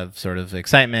got a lot of sort of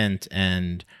excitement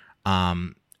and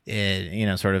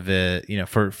it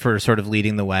for sort of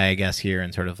leading the way, I guess, here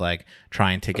and sort of like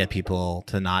trying to get people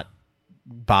to not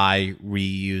buy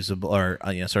reusable or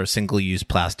sort of single-use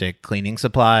plastic cleaning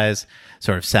supplies,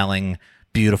 sort of selling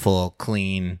beautiful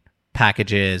clean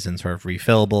packages and sort of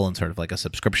refillable and sort of like a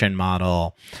subscription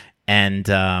model.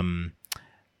 And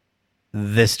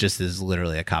this just is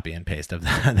literally a copy and paste of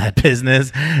that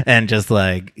business. And just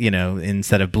like,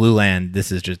 instead of Blue Land,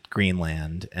 this is just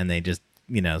Greenland. And they just,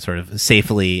 sort of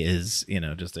Safely is,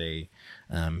 just a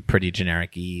pretty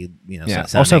generic-y,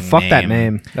 Also, fuck name. that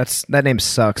name. That name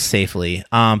sucks. Safely.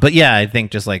 But yeah, I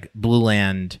think just like Blue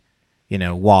Land,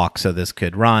 walk so this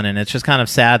could run. And it's just kind of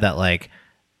sad that like,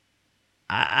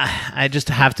 I just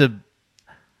have to.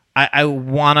 I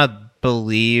want to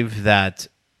believe that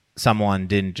someone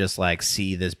didn't just like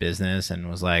see this business and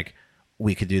was like,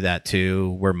 we could do that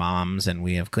too. We're moms and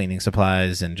we have cleaning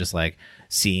supplies, and just like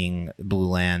seeing Blue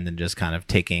Land and just kind of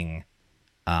taking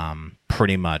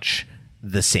pretty much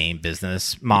the same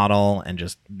business model and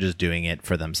just doing it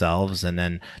for themselves, and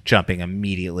then jumping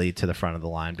immediately to the front of the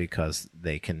line because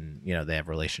they can, they have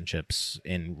relationships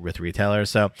with retailers.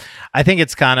 So I think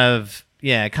it's kind of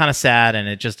sad, and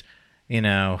it just,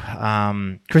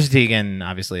 Chrissy Teigen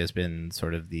obviously has been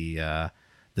sort of the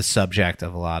subject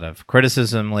of a lot of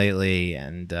criticism lately,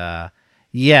 and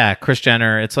Kris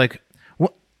Jenner. It's like,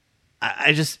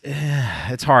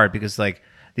 it's hard because like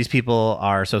these people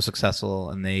are so successful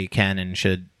and they can and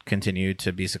should continue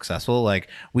to be successful. Like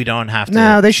we don't have to.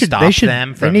 No, they should. Stop They should.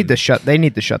 them from, they need to shut. They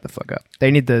need to shut the fuck up.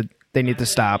 They need to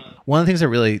stop. One of the things that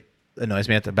really annoys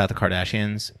me about the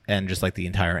Kardashians and just like the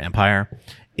entire empire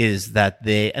is that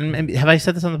they, and have I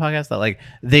said this on the podcast, that like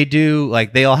they do,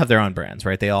 like they all have their own brands,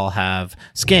 right? They all have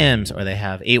Skims, or they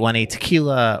have 818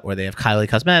 Tequila, or they have Kylie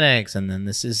Cosmetics, and then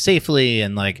this is Safely,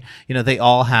 and like, they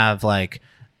all have like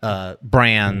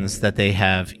brands that they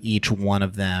have each one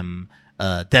of them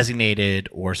designated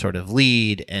or sort of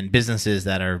lead, and businesses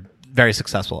that are very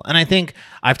successful. And I think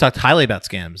I've talked highly about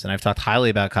Skims, and I've talked highly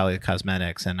about Kylie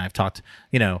Cosmetics, and I've talked,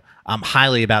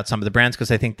 highly about some of the brands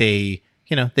because I think they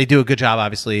do a good job,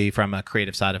 obviously, from a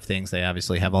creative side of things. They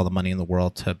obviously have all the money in the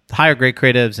world to hire great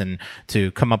creatives and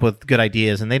to come up with good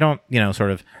ideas. And they don't, they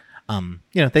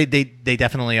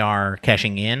definitely are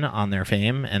cashing in on their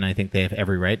fame. And I think they have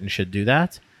every right and should do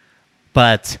that.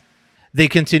 But they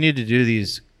continue to do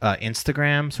these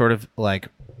Instagram sort of like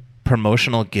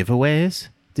promotional giveaways.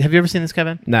 Have you ever seen this,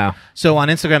 Kevin? No. So on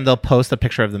Instagram, they'll post a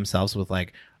picture of themselves with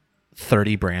like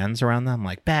 30 brands around them,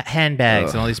 like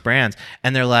handbags and all these brands,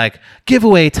 and they're like,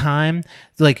 giveaway time,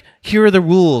 like, here are the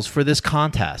rules for this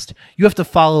contest. You have to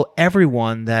follow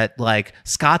everyone that like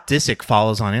Scott Disick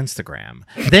follows on Instagram.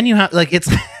 Then you have like, it's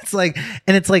like,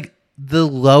 and it's like the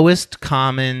lowest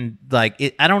common,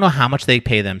 like, I don't know how much they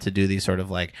pay them to do these sort of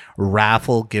like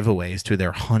raffle giveaways to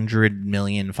their 100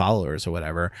 million followers or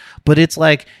whatever, but it's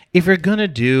like, if you're gonna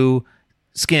do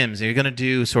Skims, and you're going to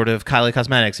do sort of Kylie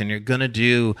Cosmetics, and you're going to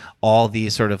do all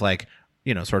these sort of like,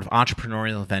 sort of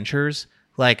entrepreneurial ventures,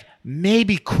 like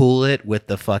maybe cool it with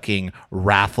the fucking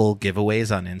raffle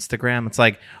giveaways on Instagram. It's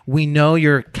like, we know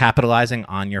you're capitalizing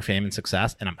on your fame and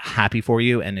success, and I'm happy for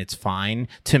you, and it's fine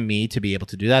to me to be able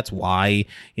to do that. That's why,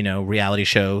 reality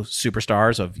show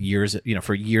superstars of years,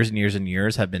 for years and years and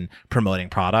years have been promoting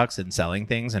products and selling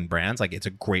things and brands. Like, it's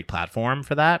a great platform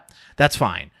for that. That's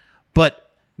fine. But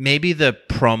maybe the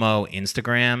promo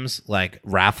Instagrams, like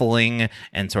raffling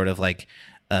and sort of like,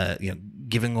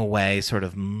 giving away sort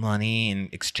of money in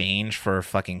exchange for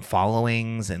fucking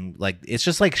followings, and like, it's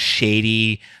just like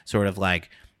shady sort of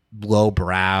like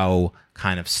lowbrow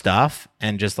kind of stuff.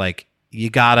 And just like,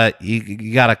 you gotta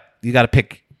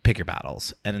pick your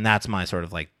battles. And that's my sort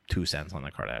of like 2 cents on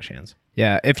the Kardashians.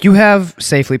 Yeah. If you have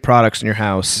Safely products in your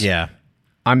house. Yeah.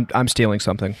 I'm stealing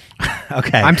something.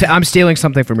 Okay. I'm stealing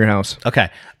something from your house.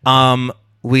 Okay.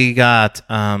 We got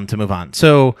to move on.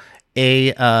 So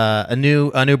a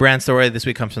new brand story this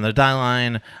week comes from the Die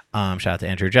Line. Shout out to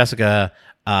Andrew and Jessica.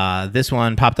 This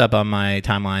one popped up on my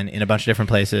timeline in a bunch of different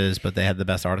places, but they had the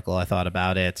best article I thought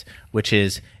about it, which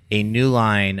is a new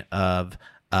line of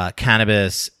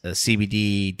cannabis,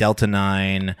 CBD, Delta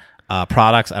 9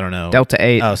 products. I don't know. Delta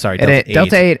 8. Oh, sorry.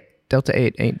 Delta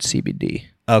 8 ain't CBD.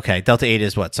 Okay, Delta 8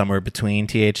 is what, somewhere between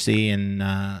THC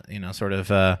and sort of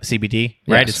CBD,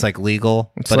 right? Yes. It's like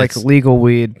legal. It's like legal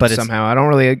weed, but somehow I don't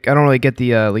really get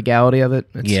the legality of it.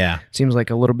 Yeah, seems like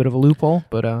a little bit of a loophole,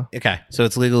 but okay. So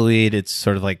it's legal weed. It's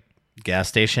sort of like gas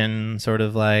station, sort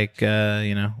of like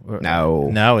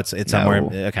No, it's somewhere.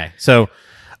 Okay, so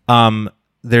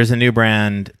there's a new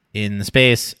brand in the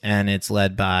space, and it's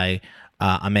led by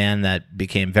a man that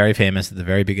became very famous at the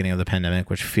very beginning of the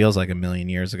pandemic, which feels like a million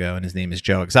years ago, and his name is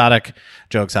Joe Exotic.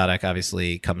 Joe Exotic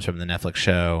obviously comes from the Netflix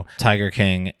show Tiger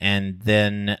King, and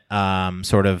then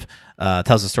sort of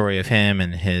tells the story of him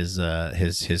and his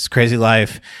crazy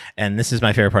life. And this is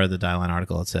my favorite part of the Die Line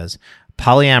article. It says,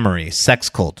 polyamory, sex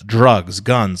cult, drugs,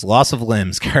 guns, loss of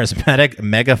limbs, charismatic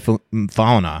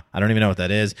megafauna. I don't even know what that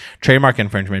is. Trademark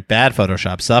infringement, bad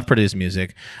Photoshop, self-produced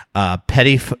music,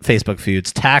 petty Facebook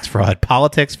feuds, tax fraud,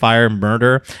 politics, fire,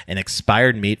 murder, and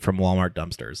expired meat from Walmart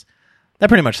dumpsters. That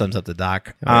pretty much sums up the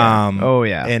doc. Oh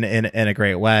yeah. In a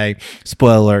great way.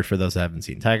 Spoiler alert for those that haven't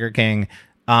seen Tiger King.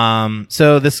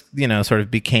 So this, sort of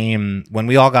became, when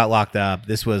we all got locked up,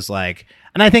 this was like,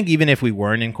 and I think even if we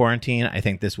weren't in quarantine, I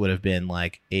think this would have been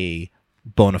like a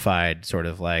bona fide sort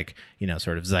of like,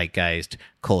 sort of zeitgeist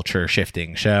culture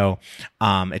shifting show.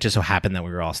 It just so happened that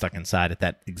we were all stuck inside at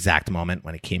that exact moment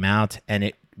when it came out, and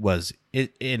it was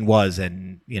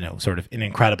sort of an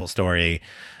incredible story.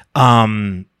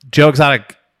 Joe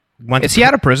Exotic is he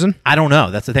out of prison? I don't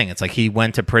know. That's the thing. It's like he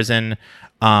went to prison.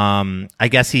 I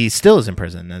guess he still is in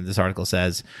prison. And this article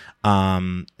says,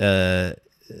 currently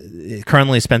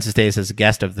spends his days as a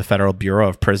guest of the Federal Bureau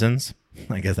of Prisons.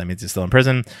 I guess that means he's still in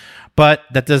prison, but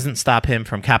that doesn't stop him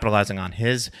from capitalizing on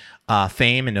his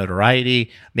fame and notoriety.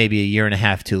 Maybe a year and a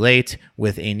half too late,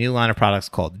 with a new line of products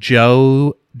called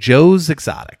Joe's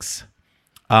Exotics.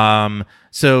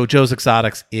 So Joe's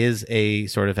Exotics is a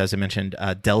sort of, as I mentioned,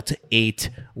 Delta 8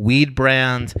 weed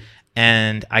brand,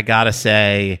 and I gotta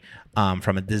say,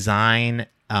 from a design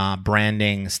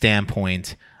branding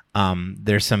standpoint,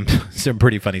 there's some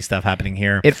pretty funny stuff happening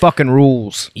here. It fucking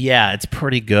rules. Yeah, it's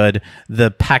pretty good.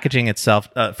 The packaging itself,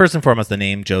 first and foremost, the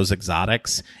name Joe's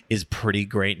Exotics is pretty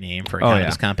great name for a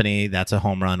cannabis company. That's a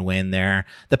home run win there.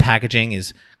 The packaging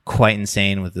is quite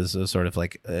insane with this sort of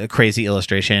like crazy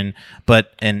illustration,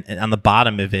 but and on the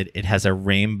bottom of it, it has a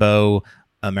rainbow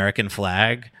American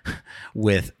flag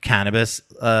with cannabis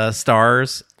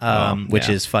stars, which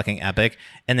is fucking epic.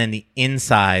 And then the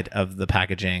inside of the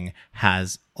packaging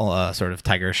has sort of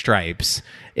tiger stripes.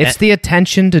 It's the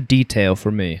attention to detail for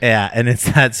me. Yeah, and it's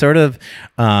that sort of,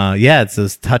 it's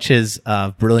those touches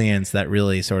of brilliance that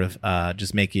really sort of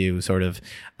just make you sort of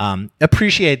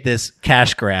appreciate this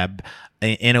cash grab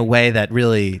in a way that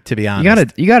really, to be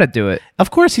honest, you gotta do it.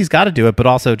 Of course, he's got to do it, but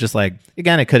also just like,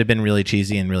 again, it could have been really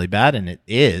cheesy and really bad, and it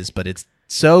is, but it's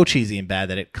so cheesy and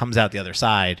bad that it comes out the other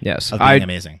side. Yes, of being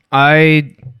amazing.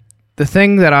 The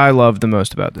thing that I love the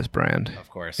most about this brand, of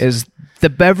course, is the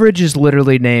beverage is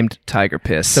literally named Tiger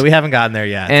Piss. So we haven't gotten there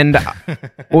yet, and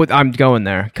I'm going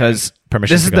there because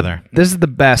permission to go there. This is the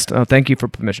best. Oh, thank you for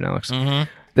permission, Alex.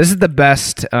 Mm-hmm. This is the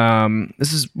best.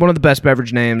 This is one of the best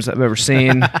beverage names I've ever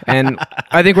seen, and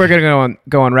I think we're gonna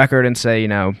go on record and say,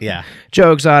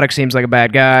 Joe Exotic seems like a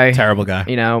bad guy, terrible guy,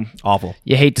 awful.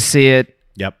 You hate to see it.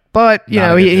 Yep. But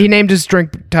he named his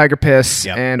drink Tiger Piss,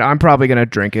 and I'm probably gonna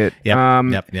drink it.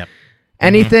 Yep.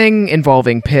 Anything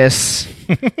involving piss,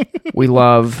 we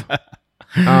love.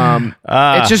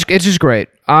 It's just great.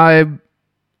 I'm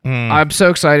so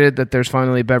excited that there's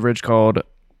finally a beverage called,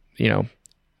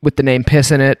 with the name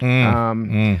Piss in it.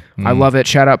 I love it.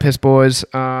 Shout out Piss Boys.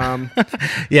 Yeah,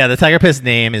 the Tiger Piss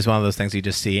name is one of those things you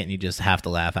just see it and you just have to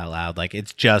laugh out loud. Like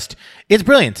it's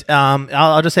brilliant.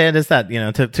 I'll just say it is that,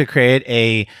 to create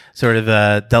a sort of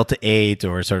a Delta 8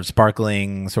 or sort of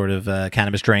sparkling sort of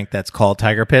cannabis drink that's called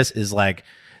Tiger Piss is like,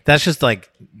 that's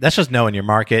just knowing your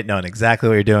market, knowing exactly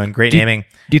what you're doing. Great naming.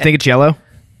 Do you think it's yellow?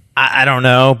 I don't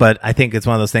know, but I think it's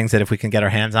one of those things that if we can get our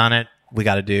hands on it, we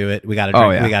got to do it. We got to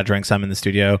drink. We got to drink some in the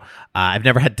studio. I've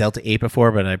never had Delta 8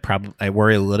 before, but I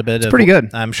worry a little bit. It's pretty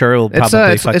good. I'm sure it'll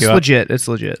probably fuck you up. It's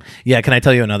legit. Yeah. Can I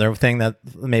tell you another thing that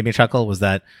made me chuckle was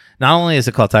that not only is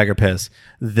it called Tiger Piss,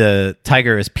 the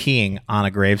tiger is peeing on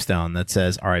a gravestone that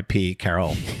says R.I.P.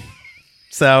 Carol.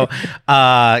 So,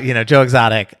 Joe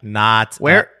Exotic not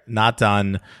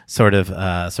done sort of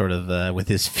with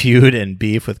his feud and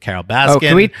beef with Carol Baskin.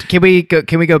 Oh,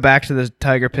 can we go back to the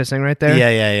tiger pissing right there?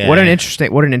 Yeah. What an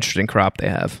interesting crop they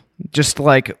have. Just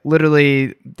like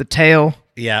literally the tail.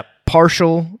 Yep.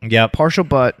 Partial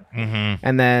butt. Mm-hmm.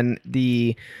 And then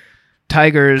the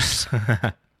tiger's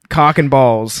cock and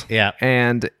balls. Yeah.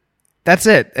 And that's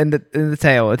it. And the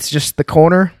tail. It's just the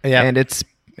corner. Yeah. And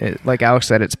like Alex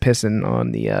said, it's pissing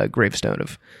on the gravestone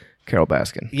of Carol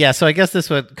Baskin. Yeah, so I guess this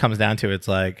what comes down to. It's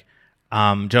like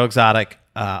Joe Exotic,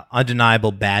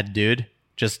 undeniable bad dude,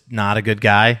 just not a good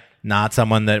guy, not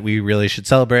someone that we really should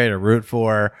celebrate or root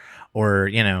for,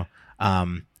 or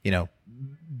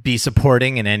be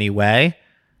supporting in any way.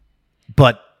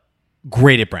 But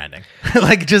great at branding,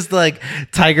 just like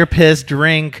Tiger Piss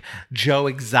drink, Joe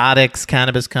Exotic's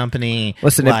cannabis company.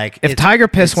 Listen, if Tiger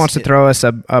Piss wants to throw us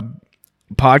a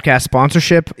podcast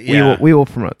sponsorship, we will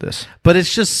promote this. But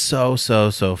it's just so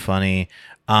funny.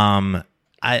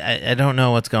 I don't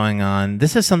know what's going on.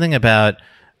 This is something about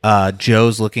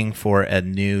Joe's looking for a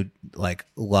new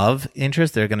love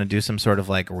interest. They're going to do some sort of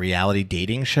reality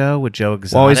dating show with Joe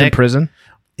Exotic while he's in prison.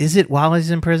 Is it while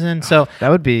he's in prison? So that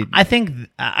would be. I think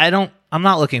I'm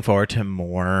not looking forward to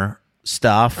more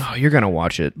stuff. Oh, you're gonna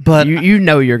watch it, but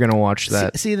you're gonna watch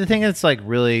that. See, the thing that's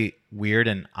really weird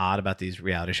and odd about these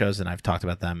reality shows, and I've talked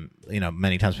about them,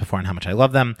 many times before, and how much I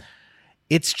love them.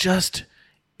 It's just,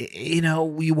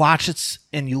 you watch it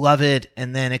and you love it,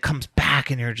 and then it comes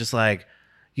back, and you're just like,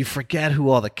 you forget who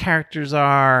all the characters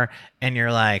are, and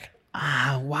you're like,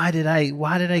 why did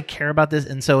I care about this?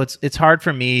 And so it's hard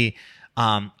for me.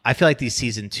 I feel like these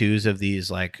season 2s of these,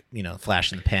 like,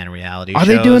 flash in the pan reality shows. Are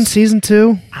they doing season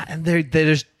 2? And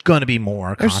there's going to be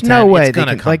more There's content. no way it's going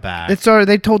to come back.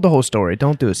 They told the whole story.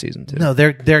 Don't do a season 2. No,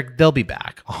 they'll be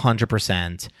back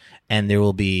 100%, and there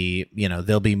will be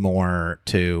there'll be more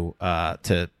to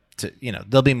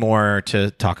there'll be more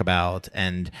to talk about,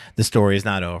 and the story is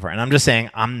not over. And I'm just saying,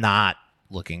 I'm not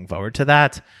looking forward to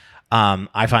that.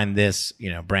 I find this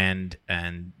brand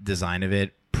and design of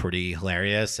it pretty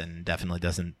hilarious and definitely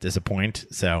doesn't disappoint.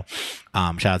 So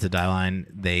shout out to Dieline.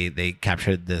 They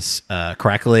captured this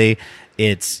correctly.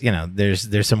 It's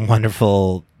there's some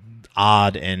wonderful,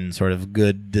 odd, and sort of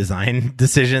good design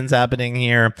decisions happening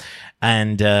here.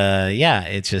 And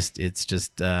it's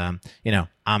just I'm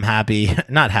happy,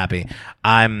 not happy.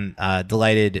 I'm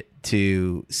delighted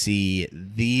to see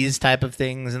these type of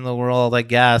things in the world, I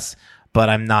guess, but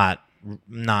I'm not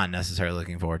necessarily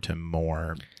looking forward to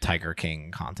more Tiger King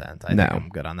content. I think I'm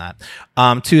good on that.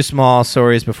 2 small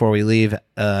stories before we leave.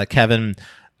 Kevin,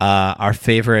 our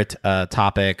favorite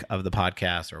topic of the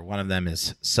podcast, or one of them,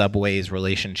 is Subway's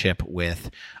relationship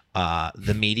with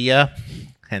the media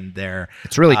and their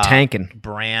really tanking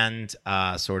brand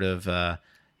sort of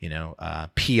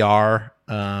PR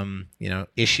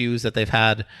issues that they've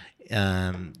had.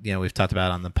 We've talked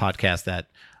about on the podcast that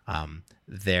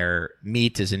their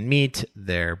meat is in meat,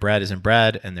 their bread is in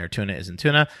bread, and their tuna is in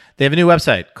tuna. They have a new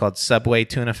website called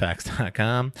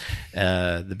SubwayTunaFacts.com.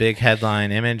 The big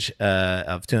headline image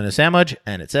of tuna sandwich,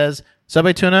 and it says,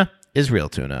 Subway tuna is real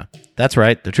tuna. That's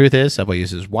right. The truth is, Subway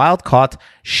uses wild-caught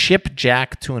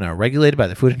shipjack tuna, regulated by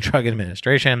the Food and Drug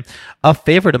Administration. A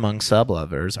favorite among sub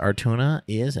lovers, our tuna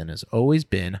is and has always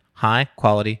been high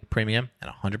quality, premium,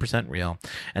 and 100% real.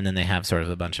 And then they have sort of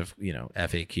a bunch of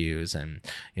FAQs and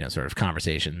sort of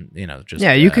conversation.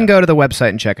 You can go to the website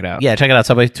and check it out. Yeah, check it out.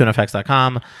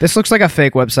 SubwayTunaFacts.com. This looks like a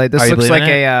fake website. This looks like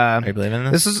Are you believing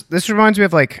in this? This reminds me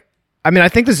of I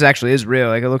think this actually is real.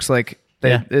 Like, it looks like.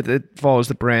 It follows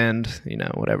the brand,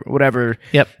 whatever.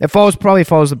 Yep. It probably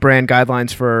follows the brand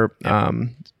guidelines for,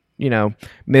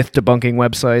 myth debunking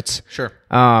websites. Sure.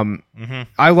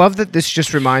 I love that this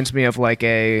just reminds me of like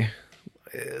a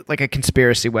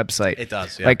conspiracy website. It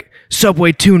does. Yeah. Like,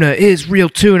 Subway tuna is real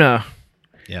tuna.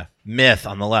 Yeah. Myth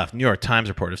on the left. New York Times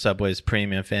reported Subway's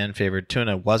premium fan favorite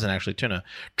tuna wasn't actually tuna.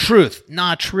 Truth,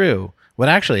 not true. What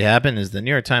actually happened is the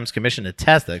New York Times commissioned a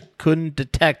test that couldn't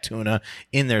detect tuna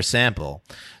in their sample.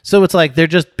 So it's like they're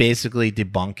just basically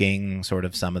debunking sort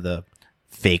of some of the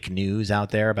fake news out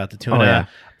there about the tuna. Oh, yeah.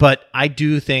 But I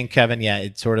do think, Kevin,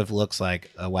 it sort of looks like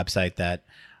a website that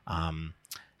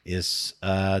is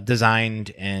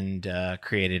designed and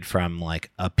created from like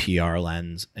a PR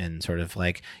lens, and sort of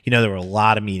like, there were a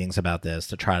lot of meetings about this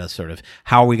to try to sort of,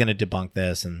 how are we going to debunk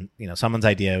this? And someone's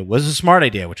idea was a smart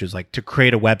idea, which was like to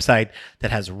create a website that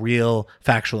has real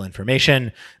factual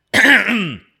information.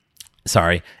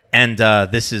 Sorry. And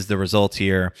this is the result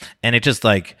here. And it just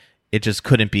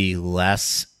couldn't be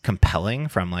less compelling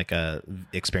from like a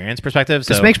experience perspective.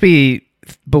 So this makes me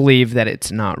believe that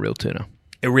it's not real tuna.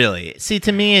 It really,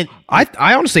 to me, I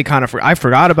honestly kind of I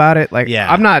forgot about it. Like,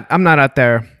 yeah. I'm not out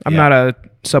there. I'm not a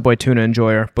Subway tuna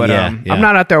enjoyer, but I'm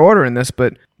not out there ordering this.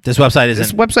 But this website isn't.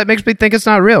 This website makes me think it's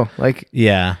not real. Like,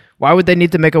 yeah. Why would they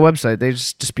need to make a website? They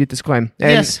just dispute this claim. And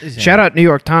yes. Shout out New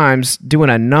York Times doing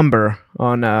a number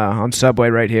on Subway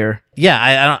right here.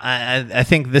 Yeah, I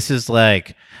think this is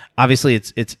like, obviously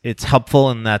it's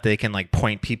helpful in that they can like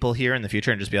point people here in the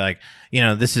future and just be like,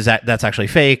 that's actually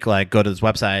fake. Like, go to this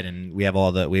website and we have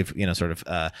we've sort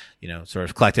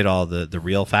of collected all the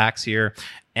real facts here.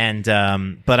 And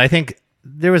but I think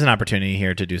there was an opportunity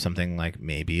here to do something like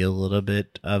maybe a little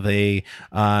bit of a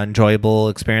enjoyable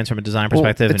experience from a design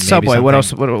perspective. It's and maybe Subway. What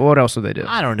else? What else would they do?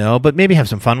 I don't know, but maybe have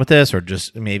some fun with this, or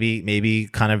just maybe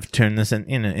kind of turn this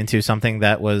into something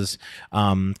that was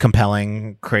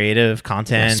compelling, creative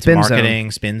content,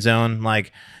 marketing, spin zone.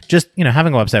 Like, just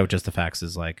having a website with just the facts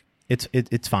is like,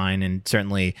 it's fine, and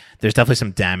certainly there's definitely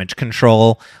some damage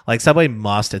control. Like, Subway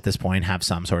must at this point have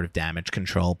some sort of damage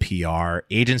control PR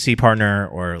agency partner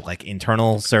or like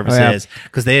internal services,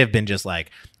 because they have been just like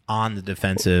on the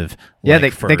defensive. Yeah,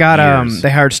 like, they got years. they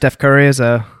hired Steph Curry as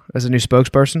a new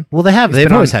spokesperson. Well, they've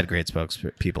always had great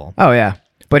spokespeople. Oh yeah,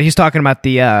 but he's talking about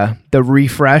the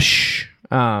refresh.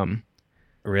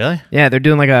 Really? Yeah, they're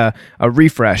doing like a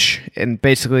refresh, and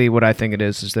basically what I think it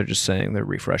is they're just saying they're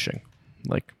refreshing,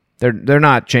 like. They're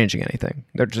not changing anything.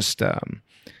 They're just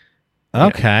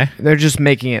okay. They're just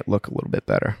making it look a little bit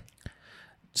better.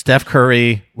 Steph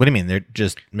Curry. What do you mean? They're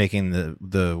just making the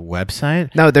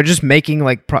website? No, they're just making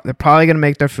like they're probably gonna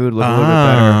make their food look a little bit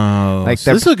better. Like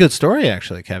so this is a good story,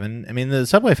 actually, Kevin. I mean, the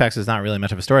Subway facts is not really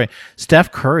much of a story.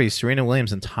 Steph Curry, Serena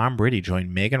Williams, and Tom Brady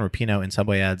joined Megan Rapinoe in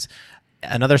Subway ads.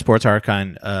 Another sports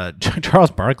icon, Charles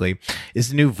Barkley, is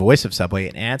the new voice of Subway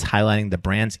in ads highlighting the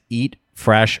brand's Eat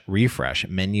Fresh Refresh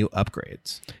menu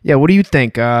upgrades. Yeah, what do you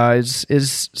think? Are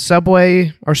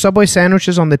Subway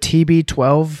sandwiches on the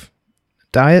TB12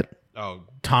 diet? Oh,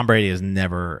 Tom Brady has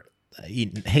never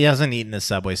eaten. He hasn't eaten a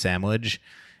Subway sandwich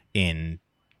in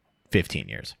 15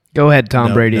 years. Go ahead,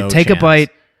 Tom Brady. No Take chance. A bite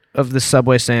of the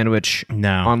Subway sandwich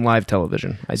No. on live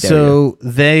television. I dare you.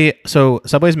 So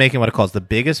Subway's making what it calls the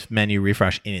biggest menu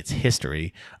refresh in its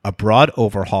history, a broad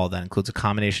overhaul that includes a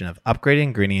combination of upgraded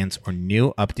ingredients or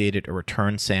new, updated, or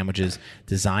returned sandwiches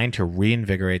designed to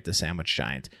reinvigorate the sandwich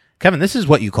giant. Kevin, this is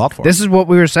what you called for. This is what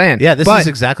we were saying. Yeah, this is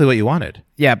exactly what you wanted.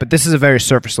 Yeah, but this is a very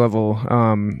surface level.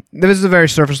 This is a very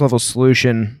surface level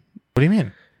solution. What do you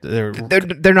mean?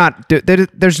 They're not.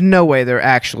 There's no way they're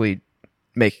actually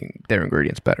making their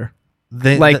ingredients better.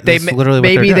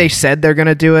 Maybe they said they're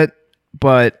gonna do it,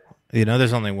 but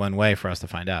there's only one way for us to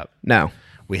find out. No,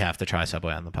 we have to try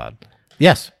Subway on the pod.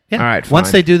 Yes. Yeah. All right.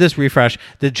 Once they do this refresh,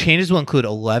 the changes will include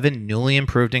 11 newly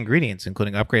improved ingredients,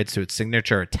 including upgrades to its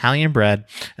signature Italian bread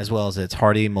as well as its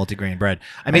hearty multigrain bread.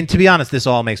 I mean, to be honest, this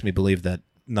all makes me believe that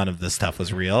none of this stuff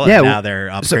was real. Yeah, and now they're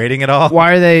upgrading it all.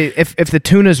 Why are they? If the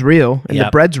tuna's real and the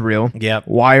bread's real,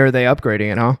 why are they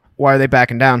upgrading it? Huh? Why are they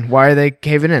backing down? Why are they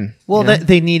caving in? Well,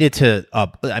 they needed to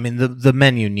up. I mean, the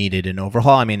menu needed an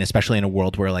overhaul. I mean, especially in a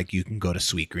world where like you can go to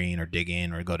Sweet Green or Dig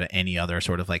In or go to any other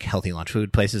sort of like healthy lunch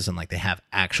food places and like they have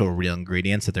actual real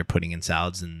ingredients that they're putting in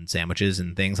salads and sandwiches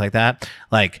and things like that.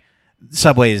 Like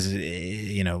Subway's,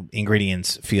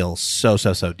 ingredients feel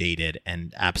so dated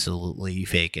and absolutely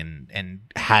fake and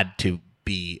had to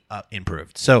be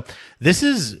improved. So this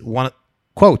is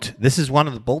this is one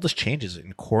of the boldest changes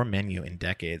in core menu in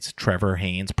decades. Trevor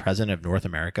Haynes, president of North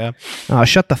America. Oh,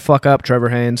 shut the fuck up, Trevor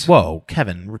Haynes. Whoa,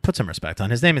 Kevin, put some respect on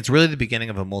his name. It's really the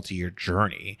beginning of a multi-year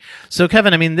journey. So,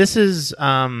 Kevin, I mean, this is,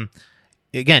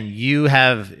 again, you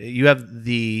have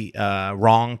the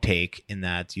wrong take in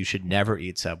that you should never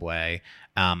eat Subway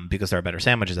because there are better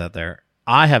sandwiches out there.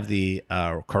 I have the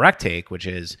correct take, which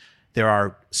is there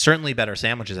are certainly better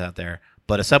sandwiches out there,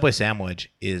 but a Subway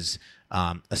sandwich is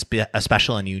a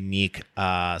special and unique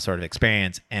sort of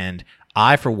experience. And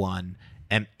I, for one,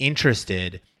 am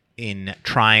interested in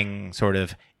trying sort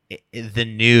of the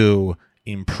new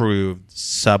improved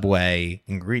Subway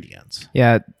ingredients.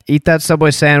 Yeah, eat that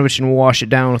Subway sandwich and wash it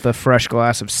down with a fresh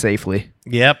glass of Safely.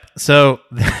 Yep. So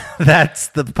that's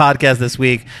the podcast this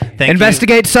week.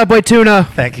 Investigate Subway tuna.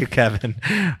 Thank you, Kevin,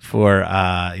 for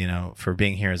for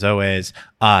being here as always.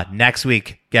 Next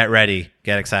week, get ready,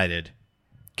 get excited.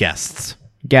 Guest.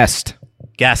 Yes.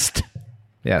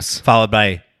 Followed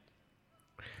by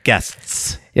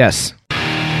guests. Yes.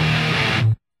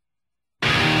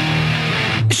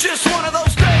 It's just one of those